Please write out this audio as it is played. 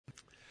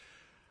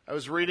I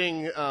was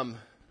reading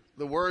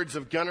the words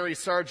of Gunnery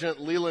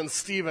Sergeant Leland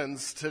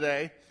Stevens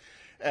today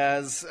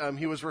as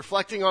he was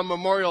reflecting on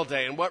Memorial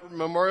Day and what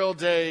Memorial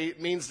Day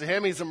means to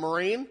him. He's a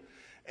Marine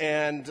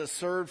and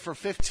served for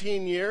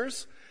 15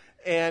 years.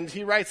 And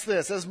he writes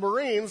this: as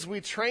Marines,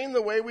 we train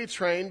the way we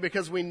train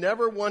because we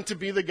never want to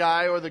be the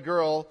guy or the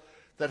girl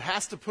that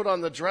has to put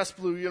on the dress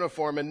blue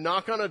uniform and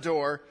knock on a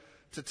door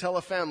to tell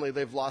a family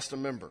they've lost a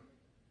member.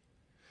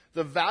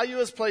 The value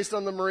is placed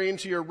on the Marine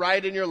to your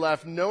right and your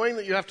left, knowing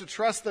that you have to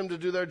trust them to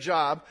do their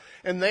job,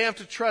 and they have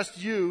to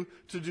trust you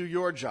to do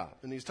your job.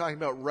 And he's talking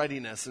about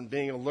readiness and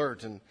being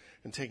alert and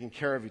taking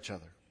care of each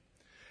other.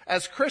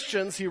 As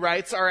Christians, he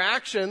writes, our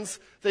actions,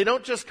 they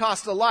don't just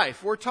cost a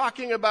life. We're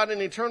talking about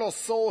an eternal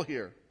soul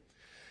here.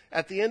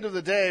 At the end of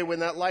the day, when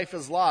that life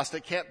is lost,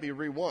 it can't be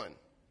re-won.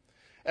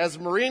 As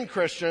Marine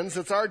Christians,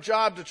 it's our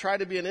job to try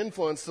to be an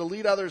influence, to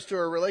lead others to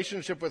a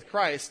relationship with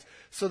Christ,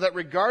 so that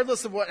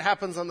regardless of what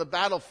happens on the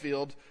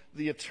battlefield,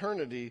 the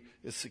eternity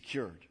is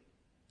secured.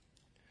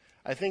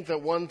 I think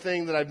that one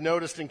thing that I've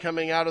noticed in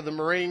coming out of the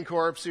Marine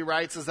Corps, he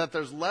writes, is that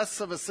there's less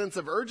of a sense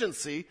of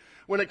urgency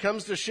when it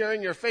comes to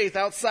sharing your faith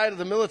outside of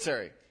the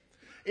military.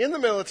 In the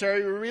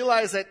military, we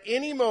realize at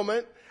any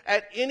moment,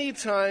 at any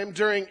time,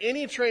 during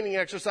any training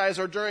exercise,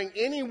 or during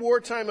any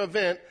wartime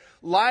event,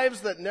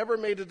 lives that never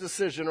made a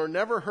decision or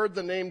never heard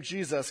the name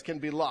Jesus can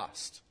be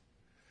lost.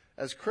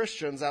 As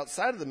Christians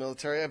outside of the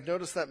military, I've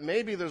noticed that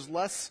maybe there's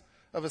less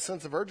of a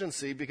sense of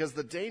urgency because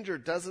the danger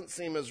doesn't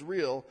seem as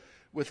real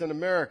within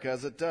America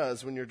as it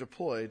does when you're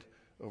deployed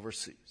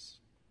overseas.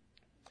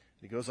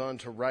 He goes on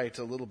to write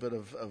a little bit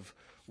of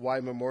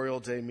why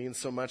Memorial Day means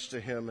so much to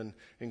him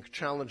and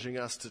challenging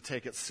us to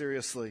take it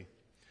seriously.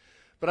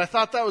 But I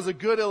thought that was a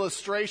good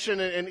illustration,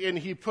 and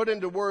he put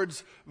into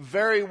words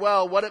very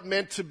well what it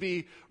meant to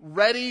be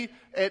ready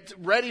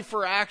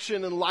for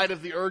action in light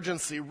of the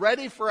urgency,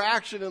 ready for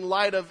action in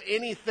light of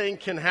anything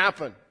can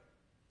happen.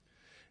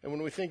 And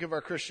when we think of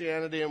our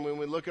Christianity and when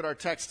we look at our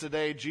text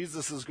today,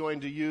 Jesus is going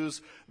to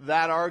use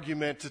that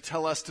argument to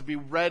tell us to be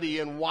ready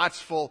and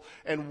watchful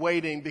and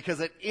waiting, because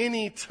at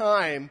any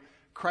time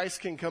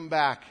Christ can come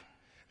back,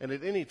 and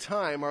at any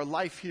time our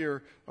life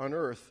here on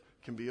earth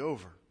can be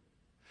over.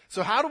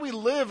 So how do we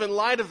live in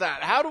light of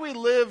that? How do we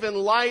live in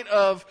light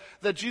of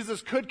that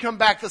Jesus could come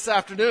back this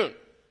afternoon?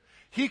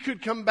 He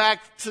could come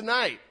back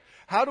tonight.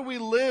 How do we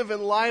live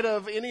in light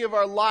of any of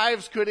our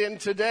lives could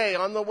end today,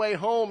 on the way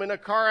home, in a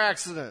car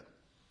accident?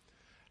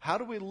 How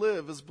do we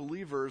live as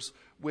believers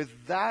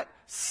with that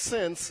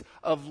sense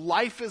of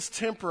life is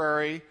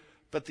temporary,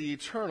 but the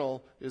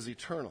eternal is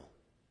eternal?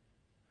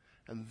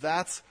 And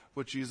that's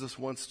what Jesus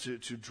wants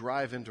to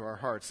drive into our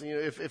hearts. You know,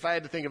 if I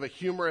had to think of a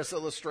humorous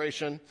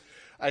illustration,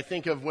 I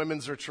think of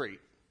women's retreat.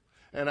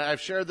 And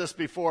I've shared this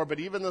before, but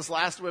even this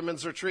last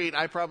women's retreat,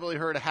 I probably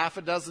heard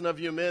 6 of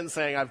you men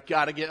saying, I've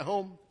got to get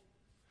home.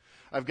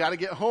 I've got to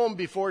get home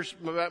before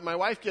my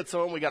wife gets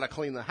home. We got to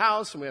clean the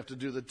house, and we have to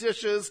do the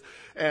dishes,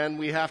 and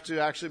we have to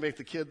actually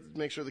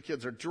make sure the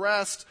kids are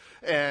dressed,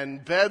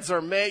 and beds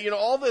are made. You know,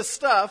 all this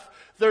stuff.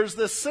 There's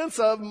this sense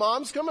of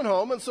mom's coming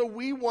home, and so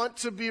we want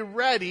to be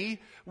ready.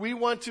 We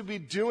want to be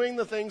doing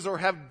the things or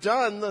have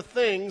done the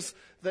things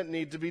that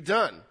need to be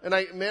done. And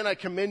I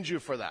commend you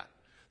for that.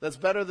 That's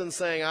better than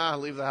saying,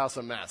 leave the house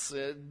a mess.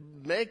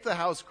 Make the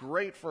house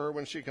great for her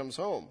when she comes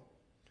home.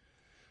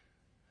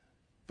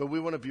 But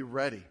we want to be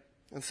ready.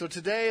 And so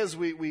today, as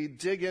we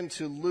dig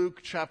into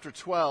Luke chapter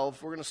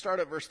 12, we're going to start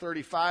at verse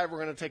 35.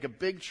 We're going to take a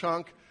big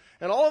chunk.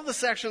 And all of the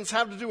sections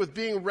have to do with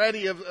being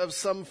ready of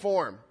some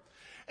form.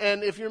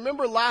 And if you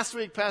remember last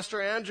week, Pastor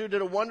Andrew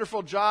did a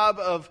wonderful job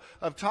of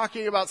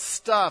talking about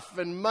stuff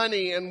and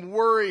money and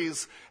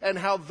worries, and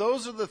how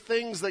those are the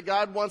things that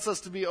God wants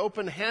us to be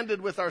open-handed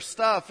with our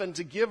stuff and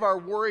to give our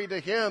worry to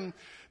Him,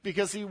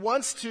 because He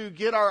wants to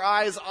get our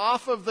eyes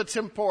off of the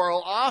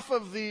temporal, off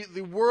of the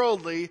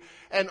worldly,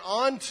 and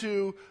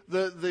onto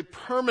the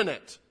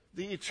permanent,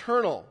 the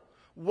eternal,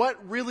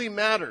 what really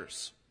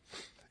matters.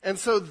 And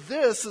so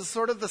this is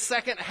sort of the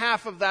second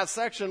half of that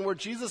section where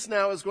Jesus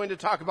now is going to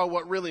talk about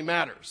what really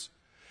matters.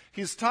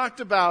 He's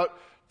talked about,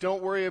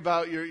 don't worry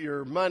about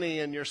your money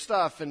and your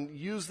stuff and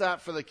use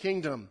that for the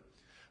kingdom.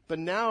 But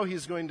now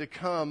he's going to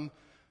come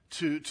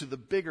to the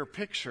bigger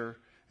picture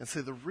and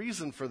say the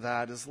reason for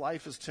that is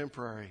life is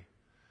temporary,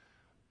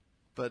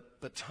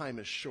 but time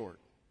is short.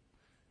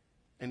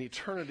 And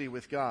eternity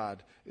with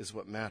God is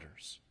what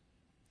matters.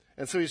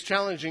 And so he's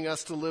challenging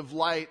us to live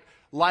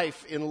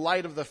life in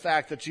light of the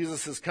fact that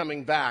Jesus is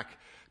coming back,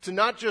 to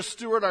not just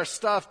steward our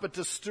stuff, but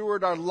to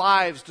steward our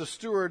lives, to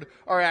steward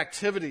our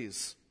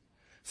activities.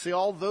 See,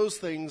 all those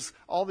things,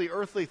 all the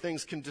earthly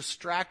things can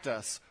distract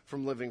us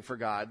from living for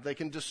God. They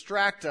can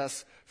distract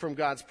us from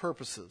God's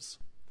purposes.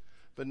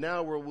 But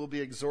now we'll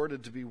be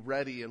exhorted to be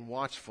ready and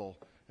watchful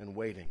and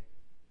waiting.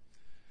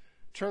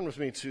 Turn with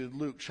me to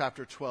Luke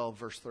chapter 12,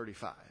 verse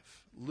 35.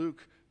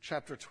 Luke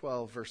chapter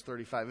 12, verse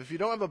 35. If you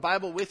don't have a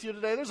Bible with you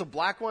today, there's a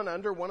black one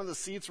under one of the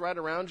seats right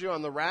around you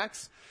on the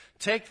racks.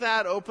 Take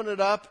that, open it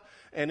up,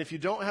 and if you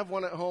don't have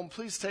one at home,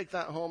 please take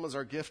that home as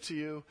our gift to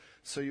you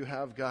so you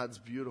have God's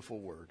beautiful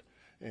word.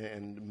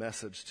 and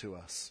message to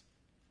us.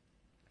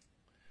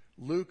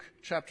 Luke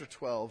chapter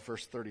 12,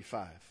 verse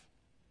 35.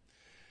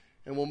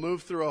 And we'll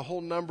move through a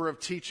whole number of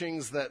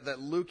teachings that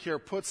Luke here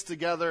puts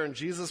together and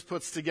Jesus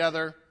puts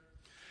together.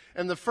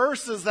 And the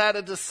first is that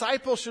a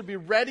disciple should be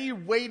ready,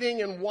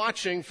 waiting, and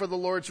watching for the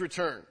Lord's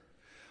return.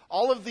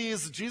 All of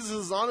these, Jesus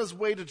is on his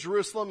way to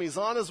Jerusalem, he's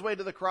on his way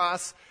to the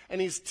cross,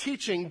 and he's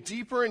teaching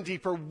deeper and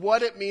deeper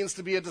what it means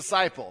to be a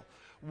disciple,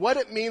 what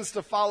it means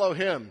to follow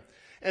him.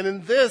 And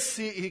in this,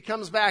 he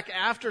comes back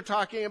after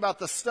talking about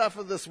the stuff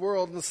of this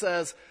world and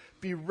says,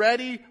 be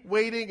ready,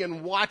 waiting,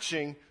 and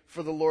watching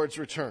for the Lord's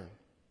return.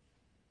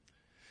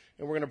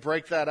 And we're going to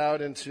break that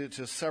out into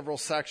several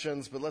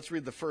sections, but let's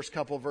read the first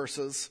couple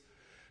verses.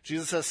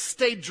 Jesus says,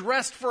 stay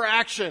dressed for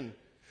action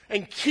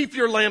and keep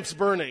your lamps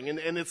burning.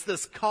 And it's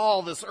this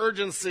call, this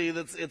urgency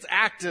it's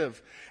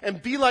active.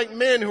 And be like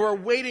men who are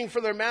waiting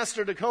for their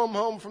master to come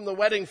home from the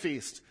wedding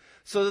feast,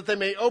 so that they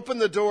may open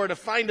the door to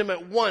find him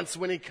at once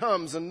when he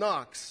comes and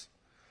knocks.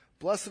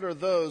 Blessed are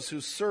those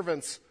whose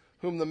servants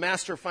whom the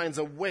master finds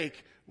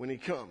awake when he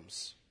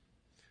comes.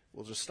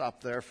 We'll just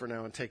stop there for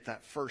now and take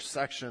that first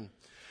section.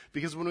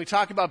 Because when we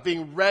talk about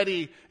being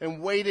ready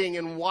and waiting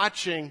and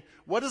watching,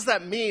 what does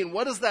that mean?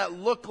 What does that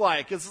look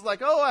like? Is it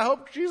like, oh, I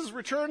hope Jesus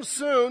returns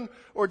soon,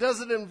 or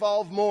does it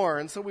involve more?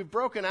 And so we've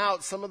broken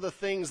out some of the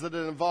things that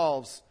it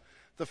involves.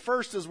 The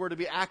first is we're to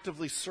be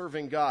actively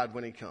serving God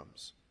when he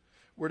comes.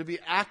 We're to be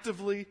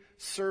actively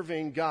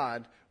serving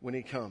God when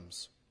he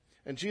comes.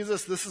 And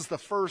Jesus, this is the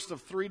first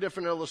of 3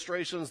 different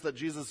illustrations that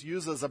Jesus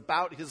uses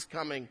about his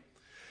coming.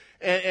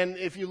 And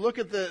if you look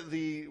at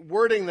the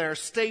wording there,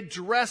 stay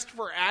dressed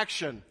for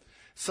action.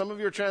 Some of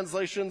your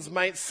translations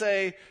might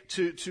say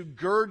to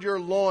gird your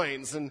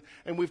loins. And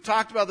we've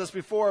talked about this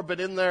before, but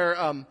in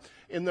their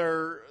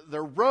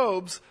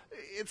robes,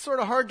 it's sort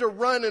of hard to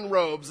run in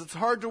robes. It's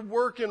hard to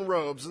work in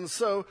robes. And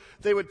so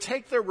they would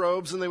take their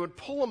robes and they would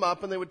pull them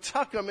up and they would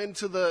tuck them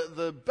into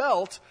the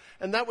belt.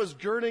 And that was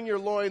girding your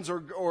loins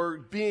or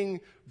being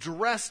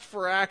dressed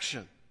for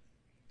action.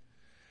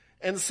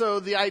 And so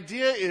the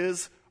idea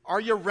is, are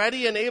you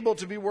ready and able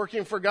to be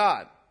working for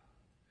God?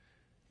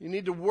 You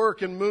need to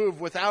work and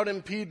move without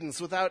impedance,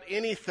 without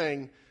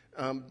anything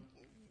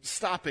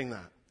stopping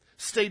that.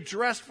 Stay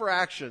dressed for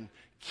action.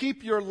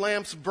 Keep your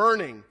lamps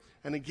burning.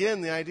 And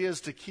again, the idea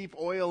is to keep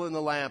oil in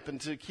the lamp and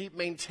to keep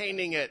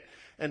maintaining it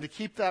and to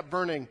keep that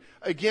burning.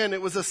 Again,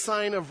 it was a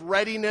sign of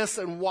readiness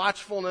and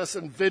watchfulness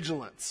and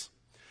vigilance.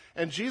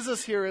 And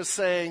Jesus here is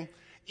saying,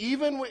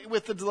 even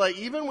with the delay,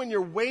 even when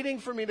you're waiting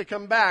for me to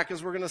come back,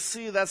 as we're going to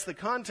see, that's the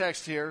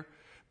context here,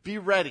 be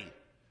ready,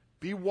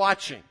 be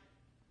watching,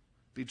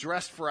 be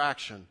dressed for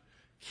action,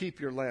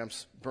 keep your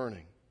lamps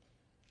burning.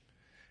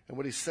 And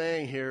what he's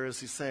saying here is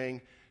he's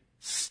saying,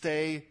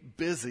 stay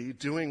busy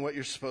doing what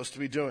you're supposed to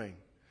be doing.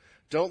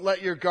 Don't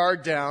let your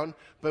guard down,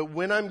 but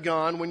when I'm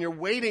gone, when you're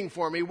waiting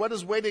for me, what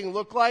does waiting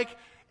look like?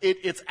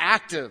 It's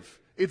active.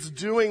 It's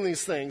doing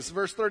these things.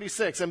 Verse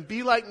 36, and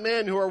be like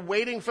men who are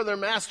waiting for their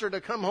master to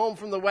come home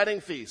from the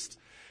wedding feast.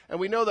 And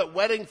we know that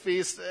wedding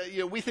feasts,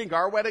 we think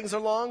our weddings are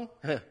long.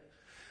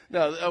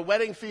 No, a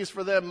wedding feast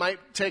for them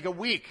might take a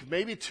week,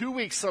 maybe 2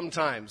 weeks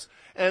sometimes.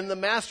 And the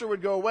master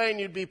would go away and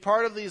you'd be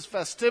part of these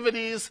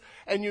festivities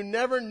and you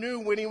never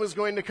knew when he was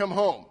going to come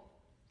home.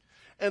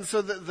 And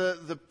so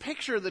the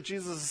picture that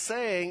Jesus is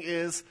saying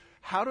is,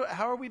 how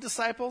are we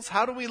disciples?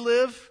 How do we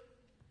live?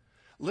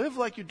 Live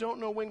like you don't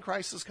know when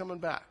Christ is coming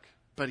back,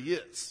 but he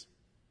is.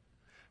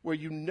 Where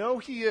you know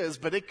he is,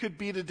 but it could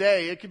be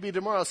today, it could be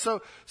tomorrow.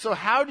 So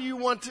how do you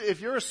want to, if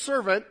you're a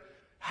servant,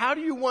 how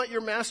do you want your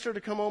master to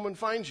come home and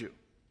find you?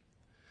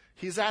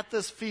 He's at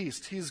this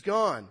feast. He's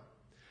gone.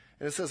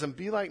 And it says, and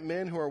be like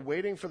men who are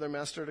waiting for their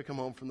master to come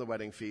home from the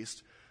wedding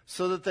feast,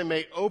 so that they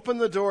may open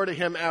the door to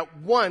him at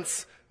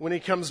once when he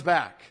comes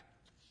back.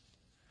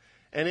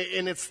 And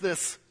it's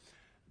this,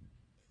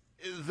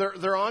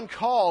 they're on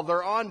call,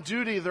 they're on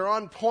duty, they're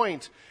on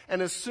point.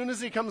 And as soon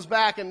as he comes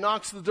back and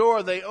knocks on the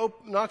door, they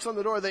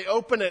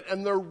open it,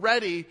 and they're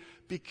ready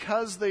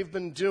because they've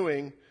been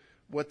doing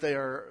what they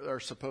are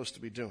supposed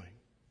to be doing.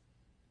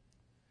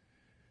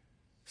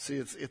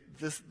 See,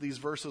 these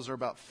verses are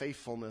about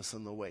faithfulness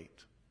in the wait.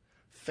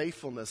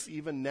 Faithfulness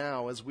even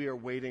now as we are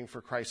waiting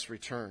for Christ's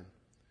return.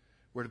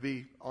 We're to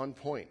be on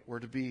point. We're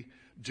to be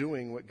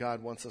doing what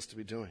God wants us to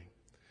be doing.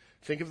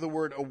 Think of the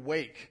word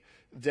awake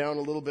down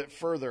a little bit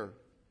further,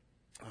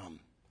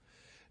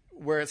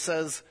 where it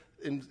says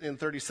in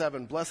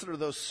 37, blessed are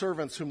those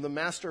servants whom the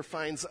master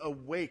finds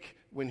awake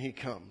when he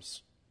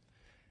comes.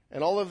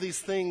 And all of these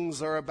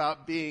things are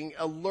about being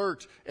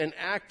alert and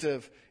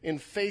active in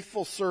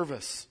faithful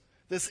service.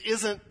 This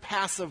isn't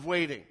passive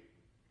waiting.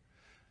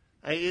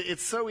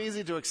 It's so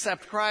easy to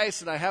accept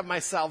Christ, and I have my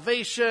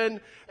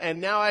salvation,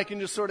 and now I can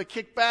just sort of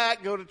kick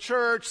back, go to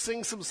church,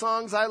 sing some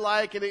songs I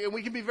like, and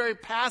we can be very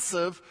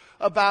passive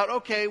about,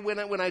 okay, when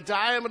I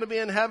die, I'm going to be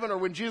in heaven, or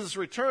when Jesus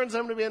returns,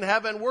 I'm going to be in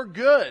heaven. We're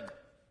good.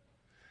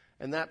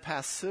 And that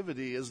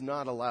passivity is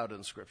not allowed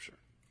in Scripture,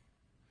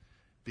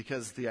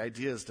 because the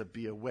idea is to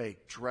be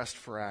awake, dressed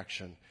for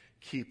action,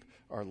 keep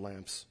our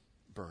lamps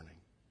burning.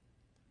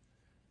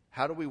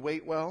 How do we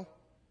wait well?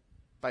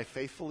 By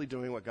faithfully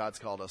doing what God's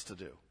called us to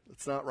do.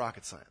 It's not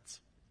rocket science.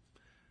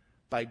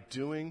 By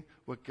doing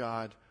what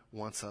God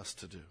wants us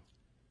to do.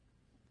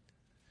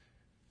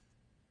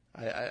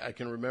 I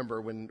can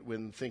remember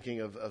when thinking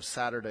of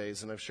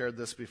Saturdays, and I've shared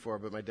this before,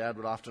 but my dad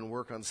would often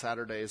work on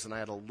Saturdays, and I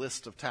had a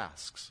list of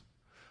tasks,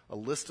 a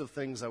list of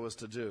things I was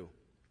to do.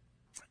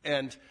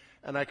 And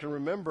I can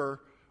remember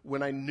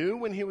when I knew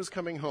when he was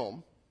coming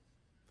home,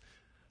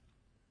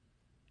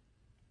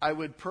 I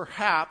would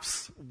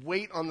perhaps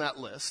wait on that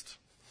list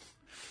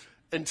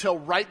until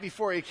right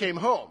before he came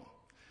home.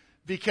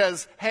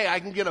 Because, hey, I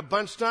can get a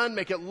bunch done,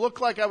 make it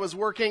look like I was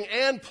working,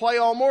 and play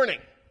all morning.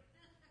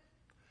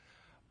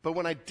 But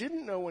when I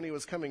didn't know when he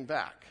was coming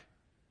back,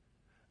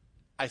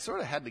 I sort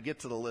of had to get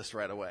to the list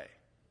right away.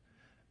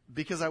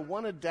 Because I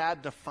wanted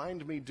Dad to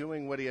find me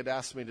doing what he had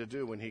asked me to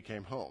do when he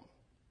came home.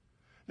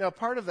 Now,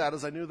 part of that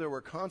is I knew there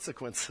were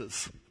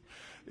consequences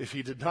if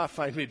he did not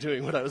find me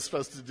doing what I was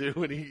supposed to do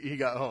when he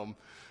got home.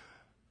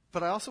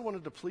 But I also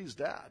wanted to please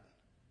Dad.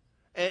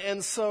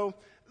 And so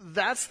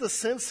that's the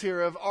sense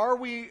here of are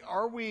we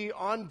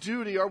on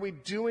duty? Are we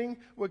doing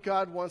what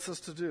God wants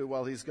us to do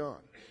while he's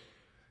gone?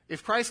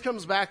 If Christ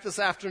comes back this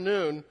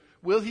afternoon,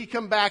 will he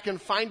come back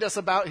and find us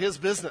about his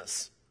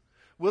business?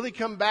 Will he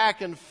come back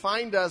and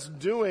find us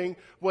doing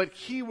what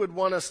he would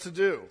want us to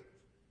do?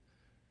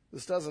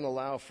 This doesn't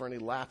allow for any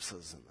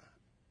lapses in that.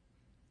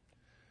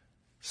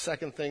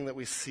 Second thing that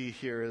we see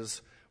here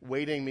is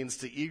waiting means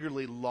to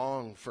eagerly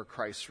long for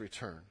Christ's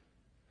return.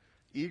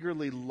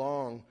 Eagerly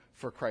long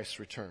for Christ's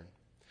return.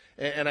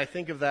 And I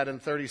think of that in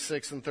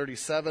 36 and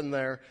 37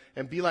 there.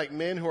 And be like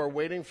men who are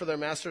waiting for their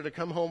master to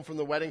come home from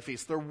the wedding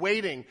feast. They're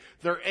waiting.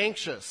 They're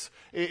anxious.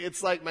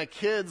 It's like my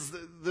kids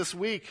this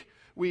week.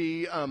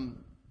 We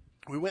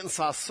went and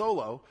saw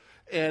Solo.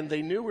 And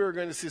they knew we were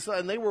going to see Solo.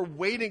 And they were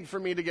waiting for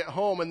me to get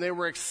home. And they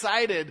were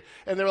excited.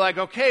 And they were like,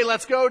 okay,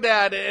 let's go,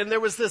 Dad. And there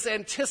was this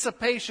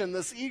anticipation,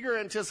 this eager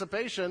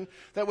anticipation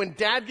that when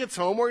Dad gets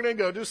home, we're going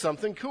to go do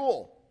something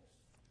cool.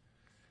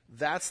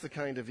 That's the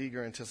kind of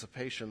eager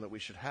anticipation that we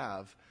should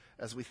have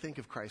as we think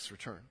of Christ's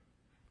return.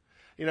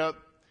 You know,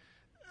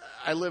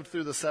 I lived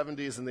through the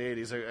 70s and the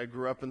 80s. I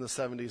grew up in the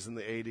 70s and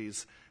the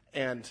 80s.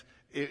 And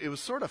it was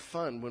sort of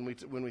fun when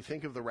we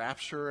think of the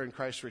rapture and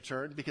Christ's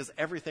return because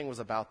everything was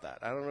about that.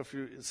 I don't know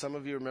if some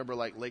of you remember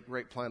like Late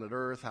Great Planet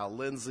Earth, Hal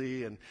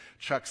Lindsey and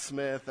Chuck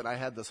Smith. And I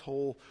had this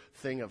whole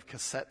thing of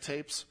cassette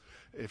tapes.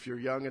 If you're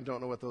young and don't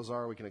know what those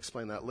are, we can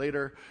explain that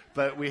later.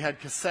 But we had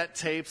cassette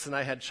tapes, and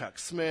I had Chuck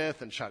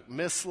Smith and Chuck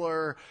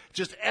Missler.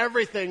 Just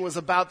everything was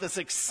about this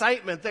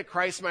excitement that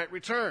Christ might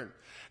return.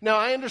 Now,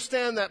 I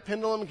understand that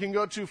pendulum can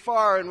go too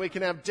far, and we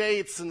can have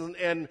dates,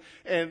 and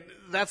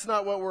that's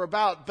not what we're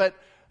about. But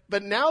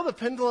now the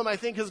pendulum, I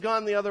think, has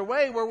gone the other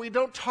way, where we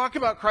don't talk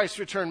about Christ's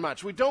return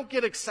much. We don't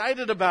get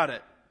excited about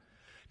it.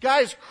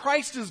 Guys,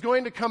 Christ is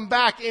going to come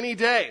back any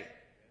day.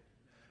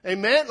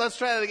 Amen? Let's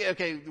try that again.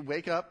 Okay,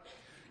 wake up.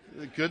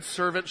 The good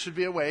servant should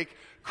be awake.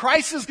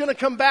 Christ is going to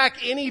come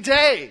back any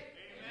day. Amen.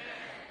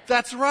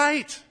 That's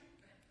right.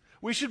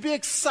 We should be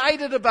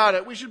excited about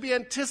it. We should be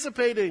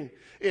anticipating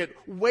it,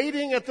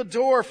 waiting at the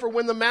door for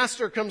when the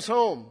master comes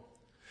home.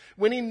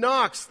 When he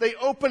knocks, they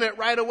open it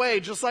right away,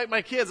 just like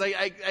my kids.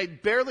 I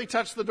barely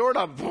touch the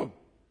doorknob, boom,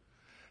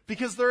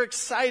 because they're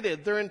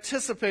excited. They're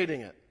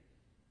anticipating it.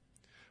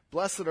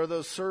 Blessed are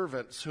those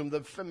servants whom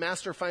the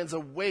master finds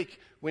awake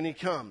when he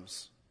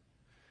comes.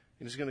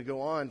 And he's going to go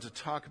on to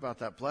talk about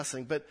that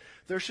blessing. But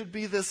there should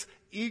be this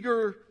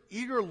eager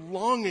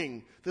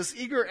longing, this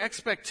eager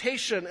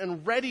expectation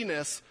and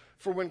readiness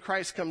for when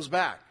Christ comes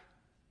back.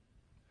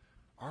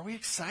 Are we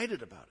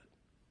excited about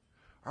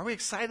it? Are we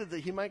excited that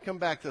he might come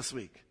back this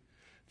week?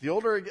 The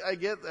older I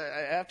get,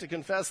 I have to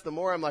confess, the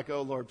more I'm like,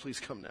 oh, Lord, please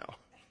come now.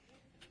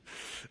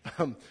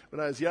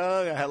 When I was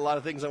young, I had a lot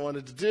of things I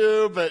wanted to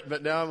do,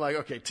 but now I'm like,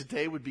 okay,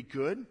 today would be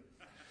good.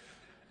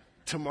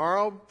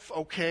 Tomorrow,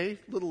 okay,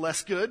 a little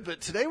less good, but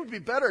today would be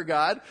better,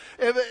 God.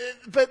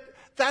 But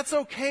that's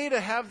okay to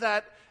have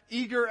that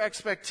eager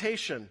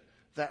expectation,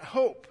 that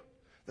hope.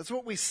 That's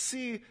what we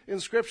see in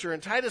Scripture. In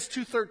Titus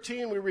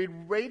 2:13, we read,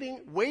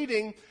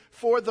 waiting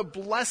for the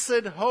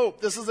blessed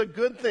hope. This is a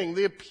good thing,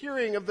 the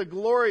appearing of the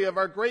glory of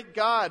our great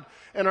God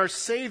and our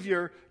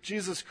Savior,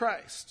 Jesus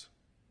Christ.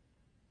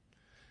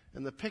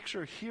 And the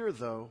picture here,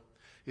 though,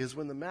 is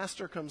when the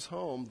master comes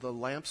home, the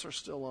lamps are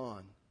still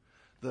on.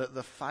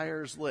 The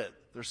fire's lit.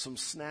 There's some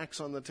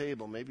snacks on the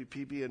table, maybe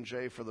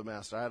PB&J for the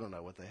master. I don't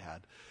know what they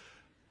had.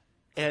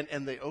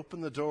 And they open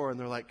the door and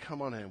they're like,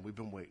 come on in. We've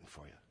been waiting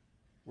for you.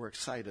 We're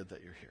excited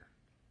that you're here.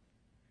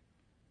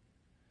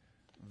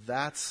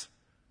 That's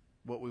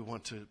what we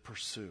want to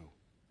pursue.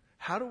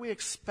 How do we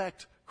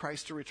expect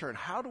Christ to return?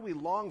 How do we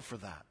long for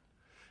that?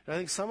 And I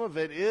think some of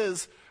it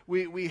is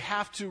we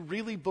have to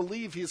really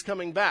believe he's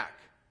coming back.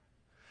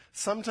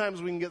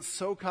 Sometimes we can get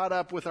so caught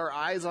up with our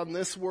eyes on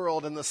this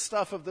world and the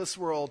stuff of this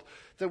world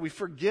that we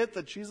forget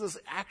that Jesus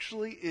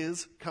actually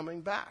is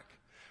coming back.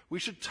 We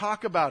should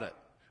talk about it.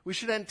 We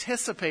should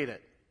anticipate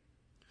it.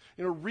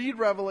 Read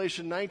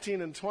Revelation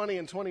 19 and 20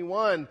 and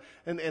 21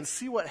 and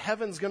see what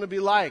heaven's going to be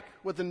like,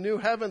 what the new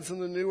heavens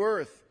and the new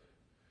earth,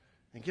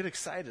 and get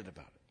excited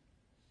about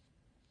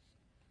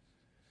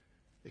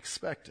it.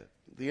 Expect it.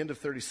 The end of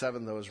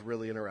 37, though, is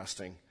really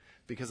interesting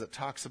because it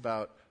talks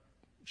about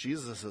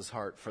Jesus'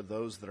 heart for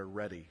those that are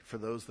ready, for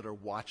those that are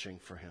watching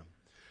for him.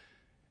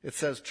 It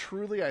says,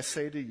 "Truly I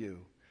say to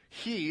you,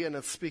 he," and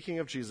it's speaking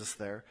of Jesus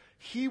there,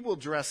 "he will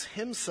dress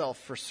himself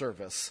for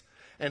service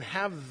and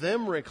have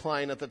them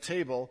recline at the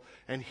table,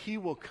 and he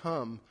will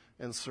come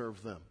and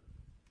serve them."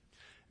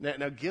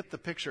 Now get the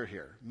picture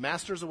here.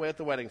 Master's away at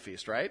the wedding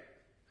feast, right?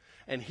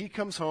 And he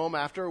comes home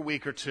after a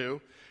week or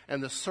two,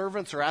 and the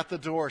servants are at the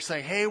door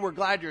saying, "Hey, we're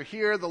glad you're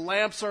here. The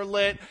lamps are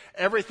lit.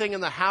 Everything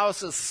in the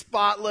house is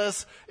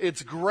spotless.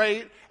 It's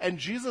great." And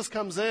Jesus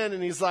comes in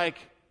and he's like,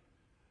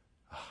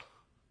 "Oh,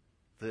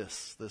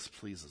 this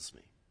pleases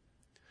me.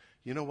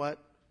 You know what?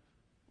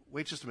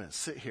 Wait just a minute.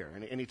 Sit here."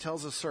 And he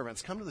tells his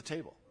servants, "Come to the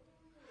table.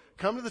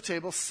 Come to the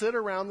table. Sit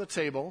around the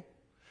table.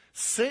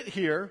 Sit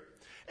here.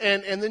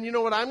 And then you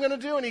know what I'm going to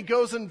do?" And he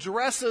goes and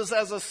dresses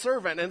as a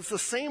servant. And it's the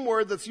same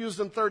word that's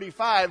used in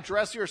 35,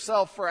 dress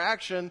yourself for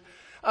action.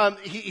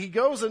 He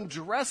goes and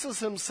dresses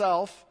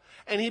himself,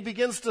 and he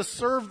begins to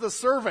serve the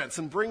servants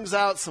and brings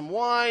out some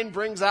wine,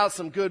 brings out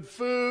some good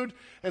food,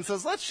 and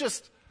says, let's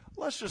just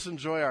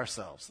enjoy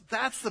ourselves.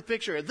 That's the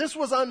picture. This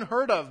was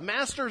unheard of.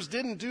 Masters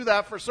didn't do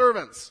that for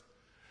servants.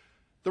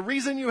 The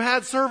reason you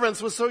had servants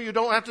was so you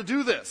don't have to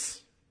do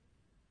this.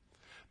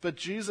 But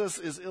Jesus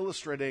is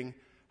illustrating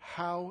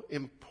how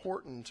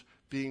important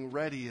being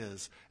ready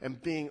is,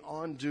 and being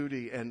on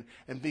duty, and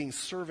being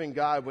serving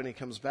God when he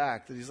comes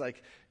back. That he's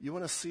like, you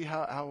want to see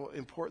how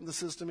important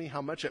this is to me,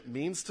 how much it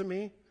means to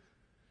me?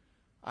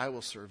 I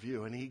will serve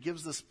you. And he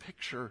gives this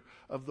picture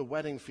of the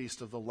wedding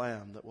feast of the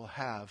Lamb that we'll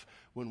have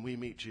when we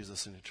meet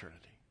Jesus in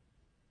eternity,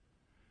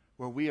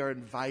 where we are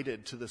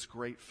invited to this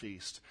great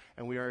feast,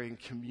 and we are in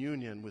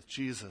communion with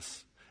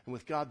Jesus and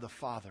with God the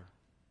Father.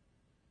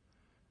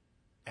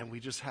 And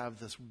we just have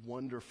this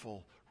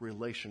wonderful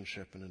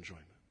relationship and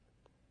enjoyment.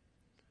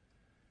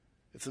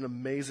 It's an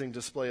amazing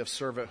display of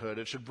servanthood.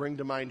 It should bring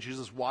to mind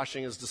Jesus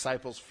washing his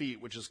disciples'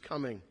 feet, which is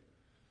coming.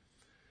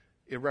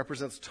 It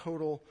represents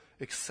total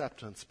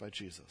acceptance by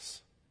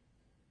Jesus.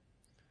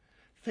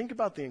 Think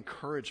about the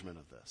encouragement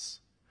of this.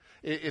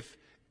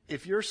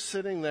 If you're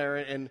sitting there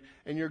and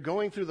you're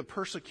going through the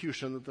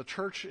persecution that the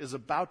church is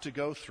about to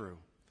go through,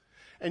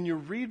 and you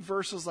read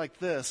verses like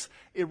this,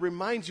 it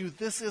reminds you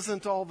this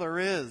isn't all there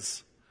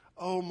is.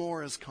 Oh,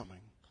 more is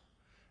coming.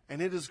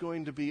 And it is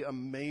going to be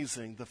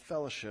amazing, the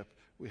fellowship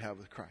we have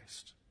with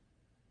Christ.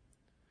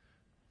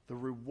 The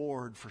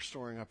reward for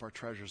storing up our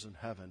treasures in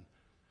heaven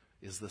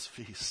is this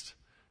feast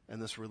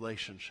and this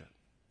relationship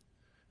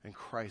and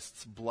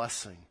Christ's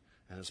blessing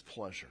and his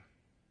pleasure.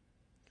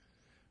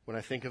 When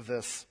I think of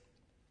this,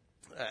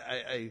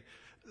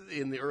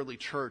 in the early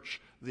church,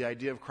 the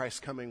idea of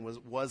Christ coming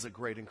was a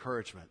great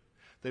encouragement.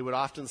 They would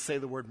often say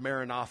the word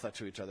Maranatha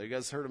to each other. You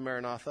guys heard of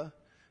Maranatha?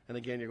 And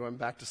again, you're going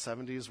back to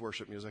 70s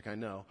worship music, I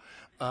know.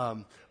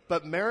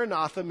 But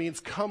Maranatha means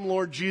come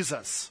Lord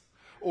Jesus,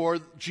 or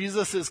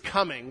Jesus is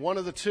coming, one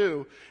of the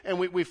two. And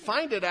we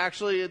find it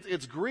actually,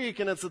 it's Greek,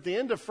 and it's at the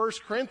end of 1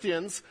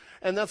 Corinthians,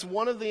 and that's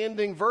one of the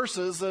ending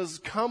verses is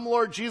come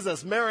Lord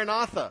Jesus,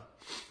 Maranatha.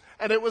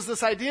 And it was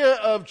this idea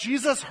of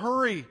Jesus,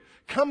 hurry,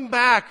 come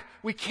back,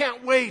 we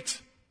can't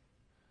wait.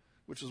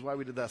 Which is why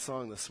we did that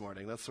song this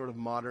morning. That's sort of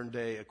modern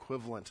day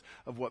equivalent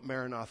of what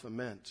Maranatha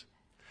meant.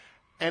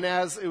 And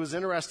as it was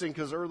interesting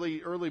because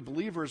early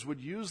believers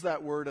would use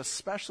that word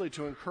especially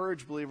to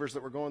encourage believers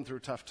that were going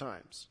through tough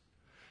times.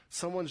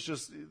 Someone's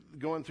just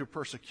going through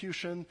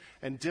persecution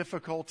and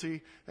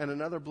difficulty, and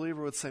another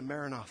believer would say,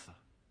 Maranatha,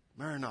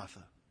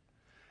 Maranatha.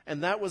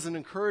 And that was an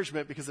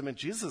encouragement because it meant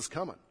Jesus is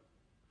coming.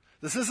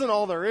 This isn't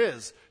all there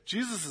is.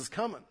 Jesus is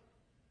coming.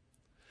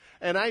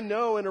 And I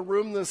know in a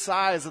room this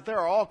size that there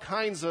are all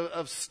kinds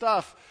of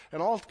stuff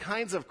and all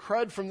kinds of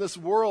crud from this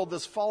world,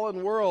 this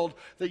fallen world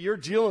that you're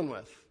dealing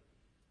with.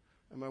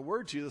 And my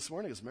word to you this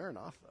morning is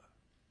Maranatha.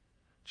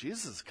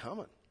 Jesus is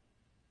coming.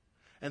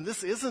 And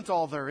this isn't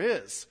all there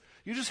is.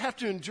 You just have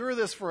to endure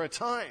this for a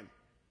time.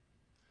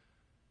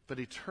 But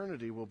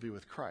eternity will be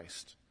with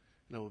Christ.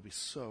 And it will be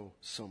so,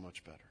 so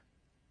much better.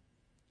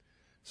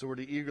 So we're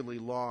to eagerly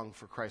long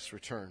for Christ's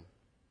return.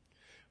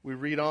 We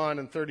read on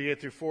in 38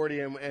 through 40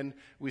 and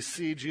we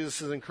see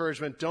Jesus'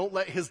 encouragement. Don't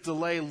let his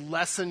delay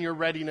lessen your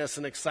readiness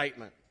and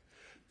excitement.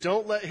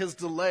 Don't let his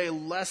delay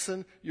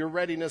lessen your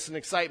readiness and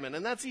excitement.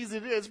 And that's easy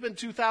to do. It's been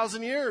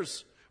 2,000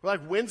 years. We're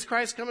like, when's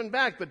Christ coming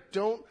back? But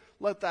don't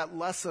let that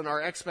lessen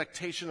our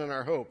expectation and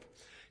our hope.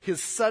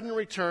 His sudden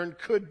return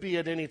could be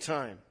at any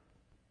time.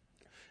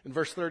 In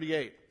verse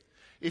 38,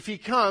 if he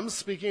comes,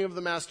 speaking of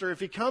the master, if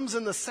he comes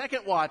in the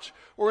second watch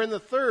or in the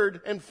third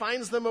and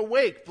finds them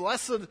awake,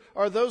 blessed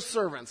are those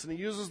servants. And he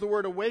uses the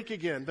word awake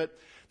again. But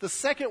the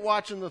second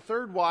watch and the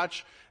third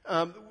watch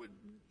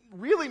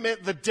really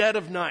meant the dead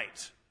of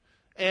night.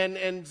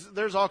 And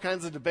there's all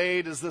kinds of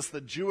debate. Is this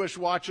the Jewish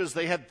watches?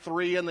 They had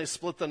 3 and they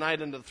split the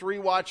night into 3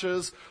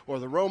 watches. Or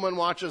the Roman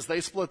watches, they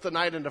split the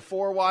night into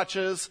 4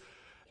 watches.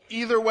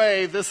 Either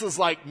way, this is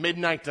like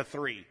midnight to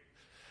 3.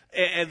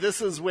 And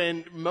this is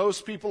when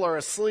most people are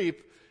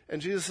asleep.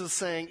 And Jesus is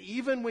saying,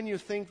 even when you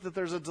think that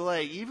there's a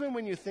delay, even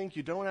when you think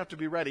you don't have to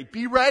be ready.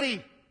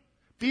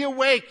 Be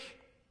awake.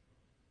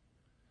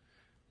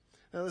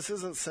 Now, this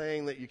isn't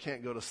saying that you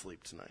can't go to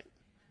sleep tonight.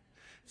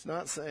 It's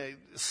not saying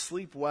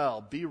sleep well,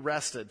 be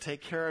rested,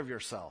 take care of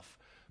yourself.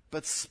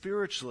 But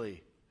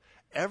spiritually,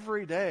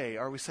 every day,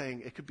 are we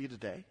saying it could be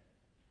today?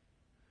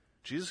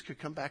 Jesus could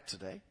come back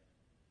today?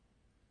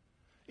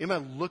 Am I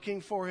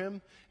looking for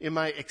him? Am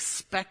I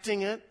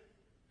expecting it?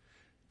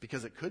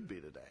 Because it could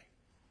be today.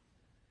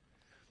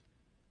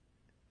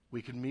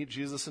 We could meet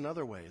Jesus in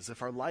other ways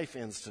if our life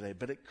ends today,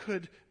 but it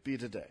could be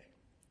today.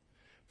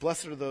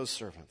 Blessed are those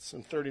servants.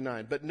 In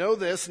 39. But know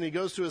this, and he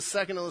goes to his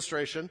second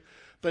illustration,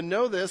 but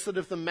know this, that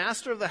if the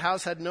master of the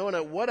house had known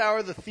at what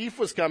hour the thief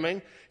was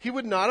coming, he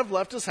would not have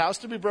left his house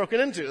to be broken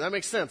into. That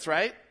makes sense,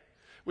 right?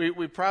 We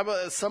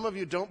probably, some of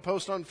you don't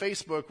post on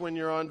Facebook when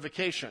you're on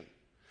vacation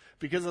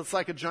because it's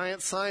like a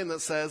giant sign that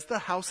says, the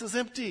house is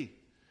empty.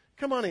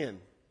 Come on in.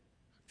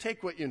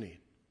 Take what you need.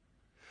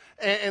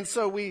 And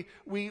so we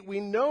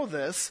know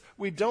this.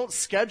 We don't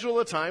schedule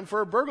a time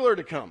for a burglar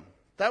to come.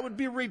 That would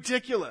be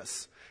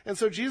ridiculous. And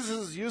so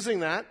Jesus is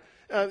using that.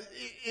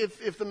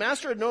 If the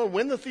master had known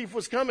when the thief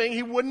was coming,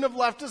 he wouldn't have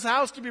left his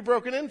house to be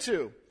broken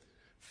into.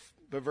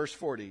 But verse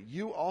 40,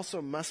 you also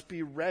must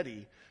be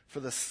ready, for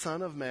the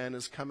Son of Man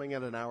is coming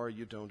at an hour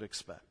you don't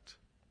expect.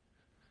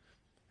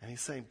 And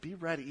he's saying, be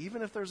ready.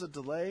 Even if there's a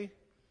delay,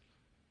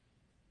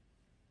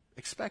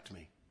 expect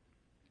me.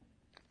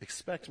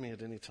 Expect me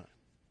at any time.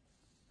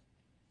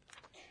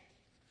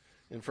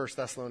 In 1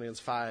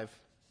 Thessalonians 5,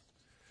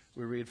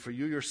 we read, for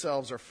you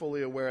yourselves are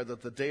fully aware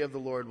that the day of the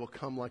Lord will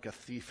come like a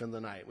thief in the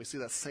night. We see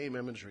that same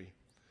imagery.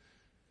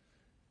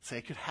 Say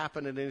it could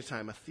happen at any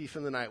time, a thief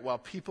in the night. While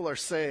people are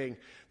saying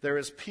there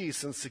is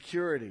peace and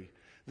security,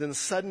 then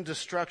sudden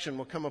destruction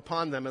will come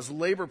upon them as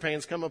labor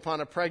pains come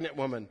upon a pregnant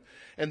woman,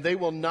 and they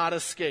will not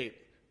escape.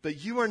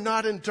 But you are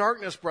not in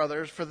darkness,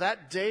 brothers, for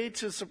that day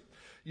to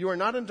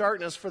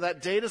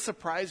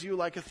surprise you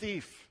like a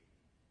thief.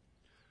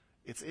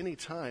 It's any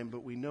time,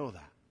 but we know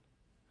that.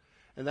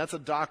 And that's a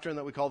doctrine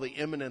that we call the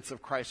imminence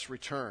of Christ's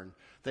return,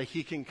 that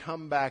he can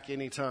come back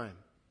anytime.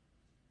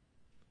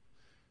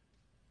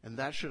 And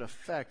that should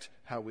affect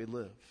how we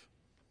live.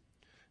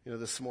 You know,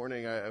 this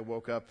morning I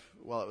woke up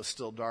while it was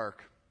still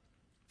dark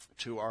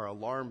to our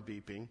alarm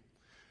beeping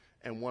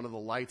and one of the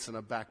lights in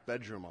a back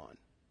bedroom on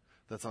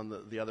that's on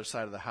the other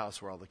side of the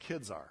house where all the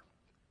kids are.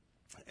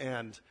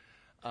 And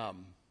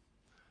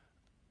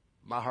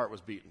my heart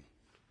was beating.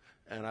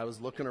 And I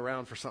was looking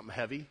around for something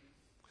heavy.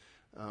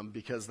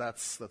 Because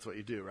that's what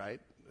you do,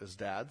 right? As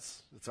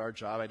dads, it's our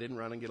job. I didn't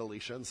run and get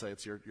Alicia and say,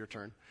 it's your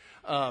turn.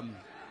 I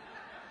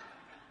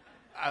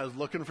was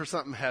looking for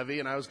something heavy,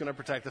 and I was going to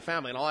protect the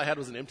family. And all I had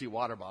was an empty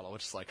water bottle,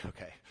 which is like,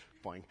 okay,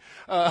 boing.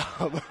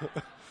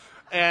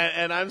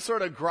 And I'm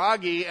sort of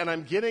groggy, and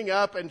I'm getting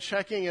up and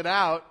checking it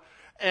out.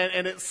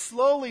 And it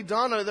slowly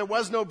dawned on me, there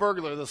was no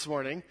burglar this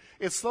morning.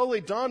 It slowly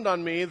dawned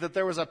on me that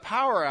there was a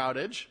power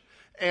outage.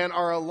 And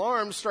our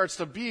alarm starts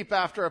to beep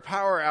after a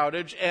power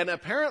outage, and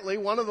apparently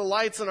one of the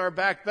lights in our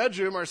back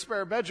bedroom, our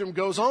spare bedroom,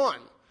 goes on.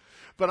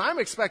 But I'm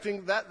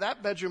expecting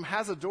that bedroom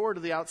has a door to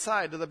the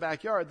outside, to the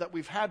backyard, that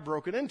we've had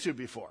broken into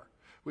before.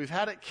 We've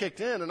had it kicked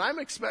in, and I'm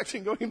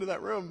expecting going into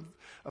that room,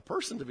 a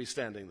person to be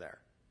standing there.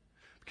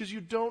 Because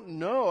you don't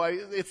know.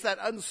 It's that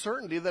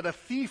uncertainty that a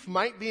thief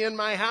might be in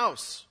my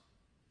house.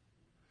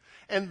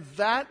 And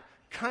that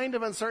kind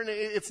of uncertainty,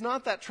 it's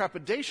not that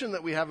trepidation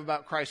that we have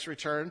about Christ's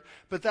return,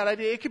 but that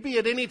idea, it could be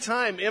at any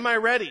time. Am I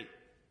ready?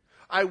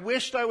 I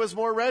wished I was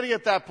more ready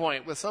at that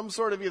point with some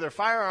sort of either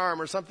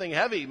firearm or something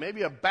heavy,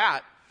 maybe a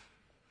bat.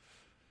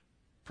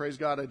 Praise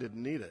God, I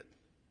didn't need it.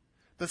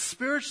 But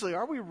spiritually,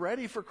 are we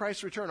ready for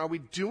Christ's return? Are we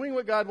doing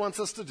what God wants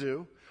us to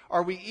do?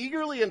 Are we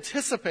eagerly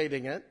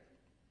anticipating it?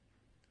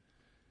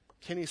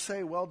 Can he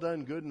say, well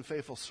done, good and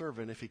faithful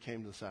servant, if he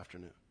came this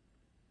afternoon?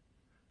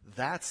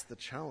 That's the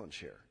challenge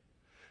here.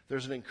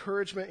 There's an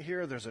encouragement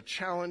here. There's a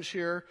challenge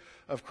here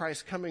of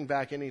Christ coming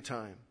back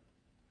anytime.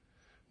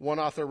 One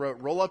author wrote,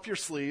 roll up your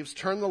sleeves,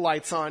 turn the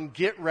lights on,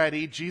 get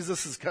ready.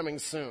 Jesus is coming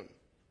soon.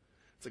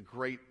 It's a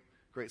great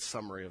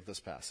summary of this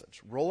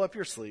passage. Roll up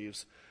your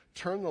sleeves,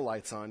 turn the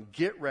lights on,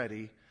 get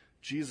ready.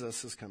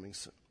 Jesus is coming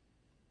soon.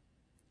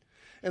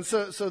 And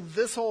so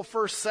this whole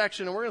first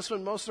section, and we're going to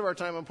spend most of our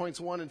time on points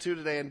 1 and 2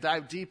 today and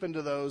dive deep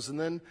into those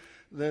and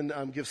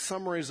then give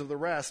summaries of the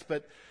rest.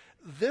 But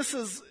this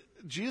is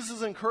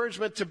Jesus'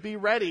 encouragement to be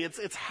ready.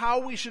 It's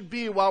how we should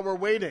be while we're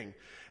waiting.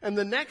 And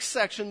the next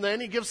section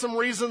then, he gives some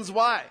reasons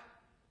why.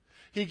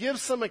 He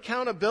gives some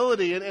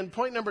accountability. And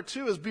point number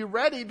 2 is be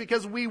ready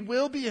because we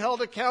will be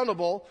held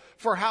accountable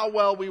for how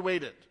well we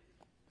waited.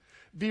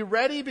 Be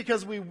ready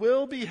because we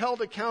will be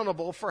held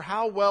accountable for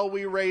how well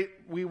we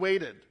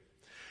waited.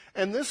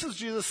 And this is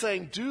Jesus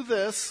saying, do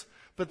this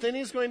But then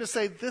he's going to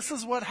say, this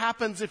is what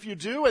happens if you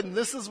do, and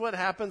this is what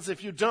happens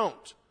if you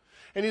don't.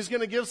 And he's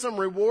going to give some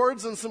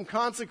rewards and some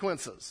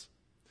consequences.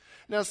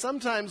 Now,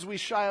 sometimes we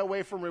shy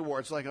away from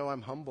rewards, like, oh,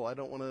 I'm humble. I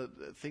don't want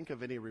to think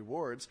of any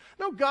rewards.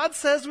 No, God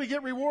says we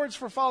get rewards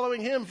for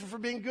following him, for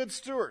being good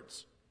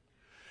stewards.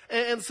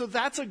 And so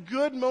that's a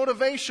good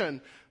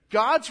motivation.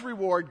 God's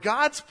reward,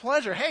 God's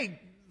pleasure.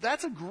 Hey,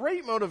 that's a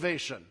great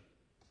motivation.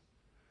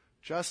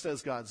 Just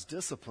as God's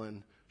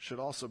discipline should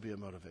also be a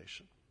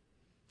motivation.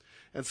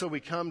 And so we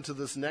come to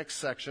this next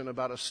section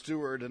about a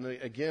steward and,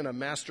 again, a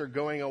master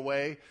going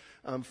away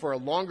for a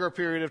longer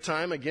period of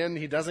time. Again,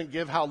 he doesn't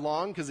give how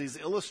long because he's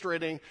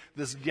illustrating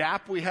this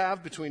gap we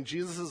have between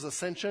Jesus'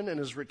 ascension and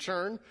his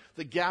return,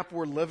 the gap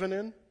we're living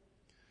in.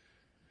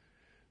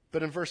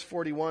 But in verse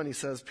 41, he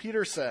says,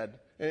 Peter said,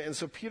 and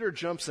so Peter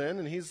jumps in,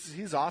 and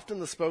he's often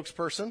the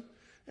spokesperson.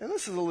 And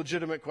this is a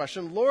legitimate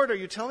question. Lord, are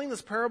you telling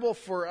this parable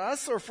for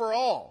us or for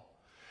all?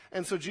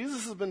 And so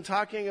Jesus has been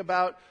talking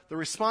about the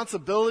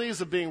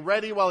responsibilities of being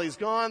ready while he's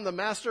gone. The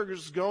master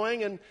is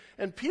going,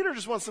 and Peter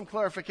just wants some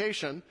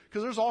clarification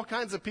because there's all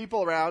kinds of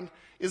people around.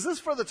 Is this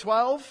for the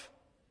 12?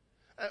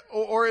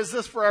 Or is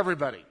this for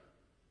everybody?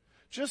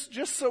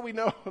 Just so we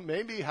know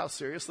maybe how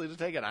seriously to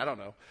take it. I don't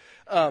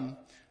know.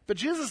 But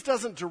Jesus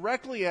doesn't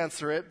directly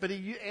answer it, but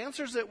he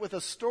answers it with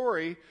a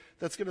story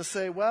that's going to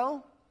say,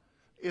 well,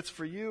 it's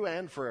for you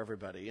and for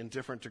everybody in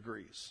different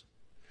degrees.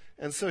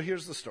 And so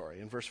here's the story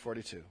in verse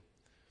 42.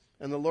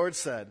 And the Lord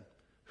said,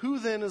 who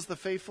then is the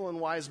faithful and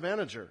wise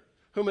manager,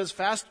 whom his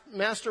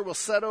master will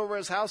set over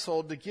his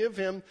household to give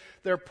him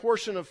their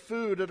portion of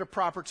food at a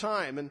proper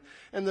time?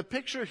 And the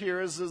picture here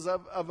is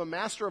of a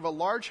master of a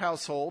large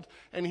household,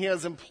 and he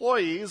has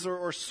employees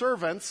or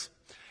servants.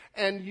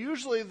 And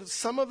usually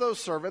some of those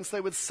servants,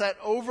 they would set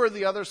over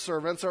the other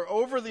servants or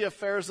over the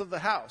affairs of the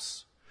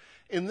house.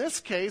 In this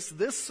case,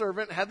 this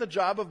servant had the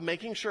job of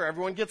making sure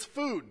everyone gets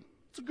food.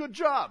 It's a good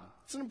job.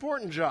 It's an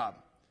important job.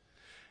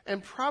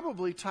 And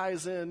probably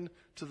ties in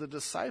to the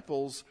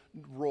disciples'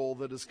 role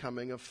that is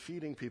coming of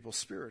feeding people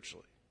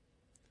spiritually.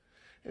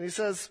 And he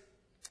says,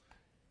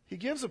 he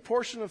gives a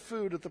portion of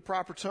food at the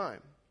proper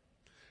time.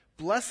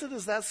 Blessed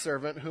is that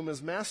servant whom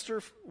his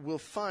master will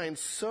find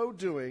so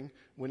doing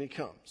when he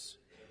comes.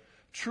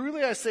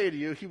 Truly I say to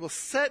you, he will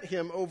set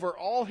him over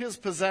all his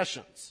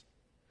possessions.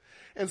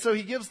 And so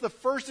he gives the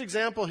first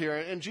example here,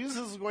 and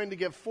Jesus is going to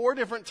give 4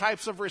 different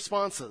types of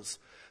responses.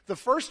 The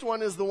first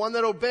one is the one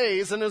that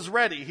obeys and is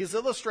ready. He's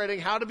illustrating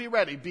how to be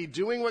ready. Be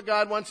doing what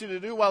God wants you to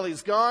do while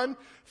he's gone,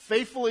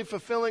 faithfully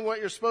fulfilling what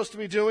you're supposed to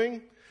be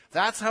doing.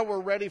 That's how we're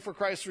ready for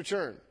Christ's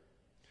return.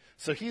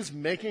 So he's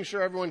making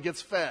sure everyone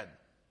gets fed.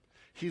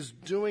 He's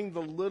doing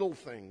the little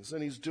things,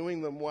 and he's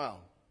doing them well.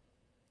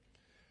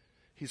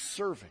 He's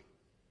serving.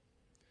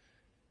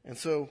 And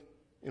so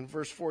in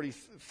verse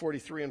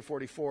 43 and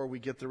 44, we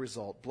get the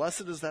result.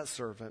 Blessed is that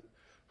servant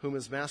whom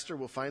his master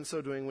will find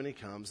so doing when he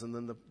comes, and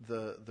then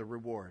the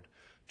reward.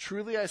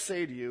 Truly I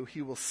say to you,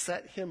 he will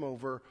set him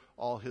over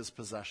all his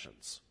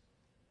possessions.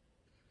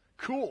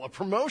 Cool, a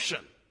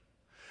promotion.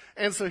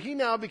 And so he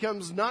now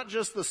becomes not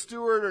just the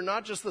steward or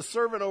not just the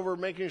servant over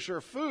making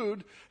sure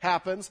food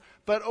happens,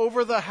 but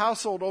over the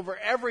household, over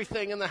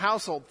everything in the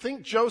household.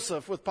 Think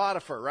Joseph with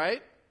Potiphar,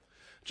 right?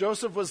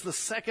 Joseph was the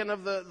second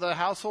of the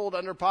household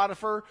under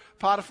Potiphar.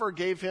 Potiphar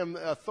gave him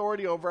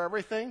authority over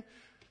everything.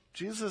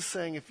 Jesus is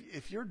saying,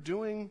 if you're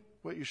doing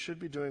what you should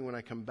be doing when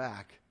I come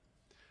back,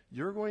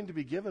 you're going to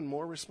be given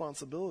more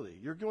responsibility.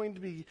 You're going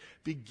to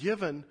be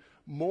given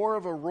more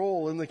of a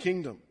role in the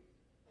kingdom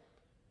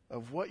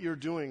of what you're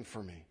doing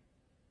for me.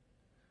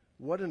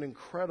 What an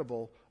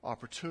incredible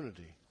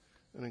opportunity,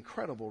 an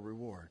incredible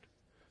reward.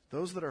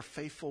 Those that are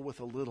faithful with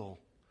a little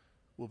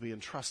will be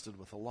entrusted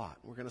with a lot.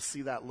 We're going to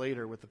see that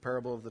later with the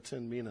parable of the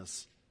 10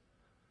 minas.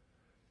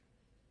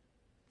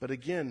 But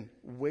again,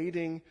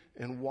 waiting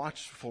and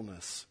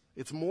watchfulness.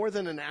 It's more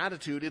than an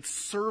attitude. It's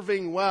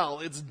serving well.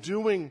 It's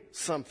doing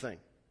something.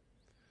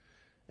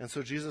 And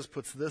so Jesus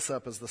puts this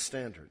up as the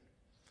standard.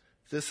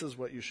 This is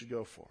what you should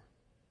go for.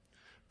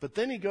 But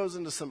then he goes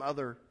into some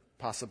other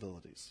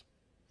possibilities.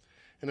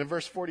 And in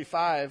verse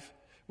 45,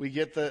 we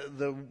get